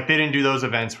cattle. Like they didn't do those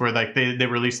events where like they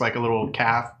release like a little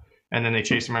calf and then they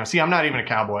chase them around. See, I'm not even a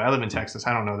cowboy. I live in Texas.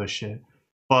 I don't know this shit.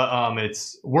 But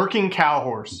it's working cow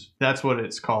horse. That's what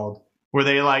it's called. Where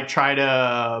they like try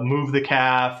to move the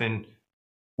calf and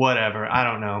whatever. I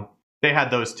don't know. They had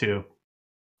those too.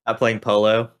 Not playing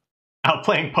polo. Out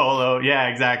playing polo. Yeah,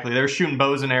 exactly. They're shooting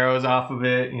bows and arrows off of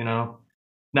it, you know.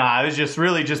 Nah, it was just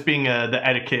really just being the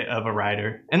etiquette of a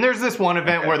rider. And there's this one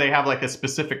event where they have like a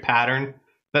specific pattern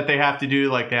that they have to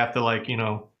do. Like they have to like, you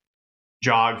know,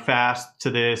 jog fast to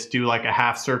this, do like a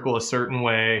half circle a certain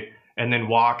way, and then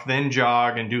walk, then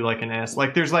jog and do like an S.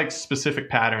 Like there's like specific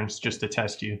patterns just to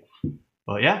test you.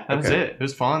 But yeah, that was it. It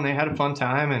was fun. They had a fun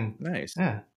time and nice.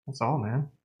 Yeah, that's all, man.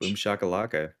 Boom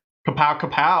shakalaka. Kapow,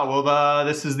 kapow. Well,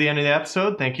 this is the end of the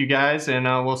episode. Thank you guys, and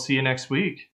we'll see you next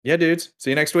week. Yeah, dudes.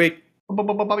 See you next week.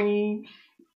 Bye.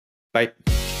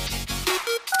 Bye.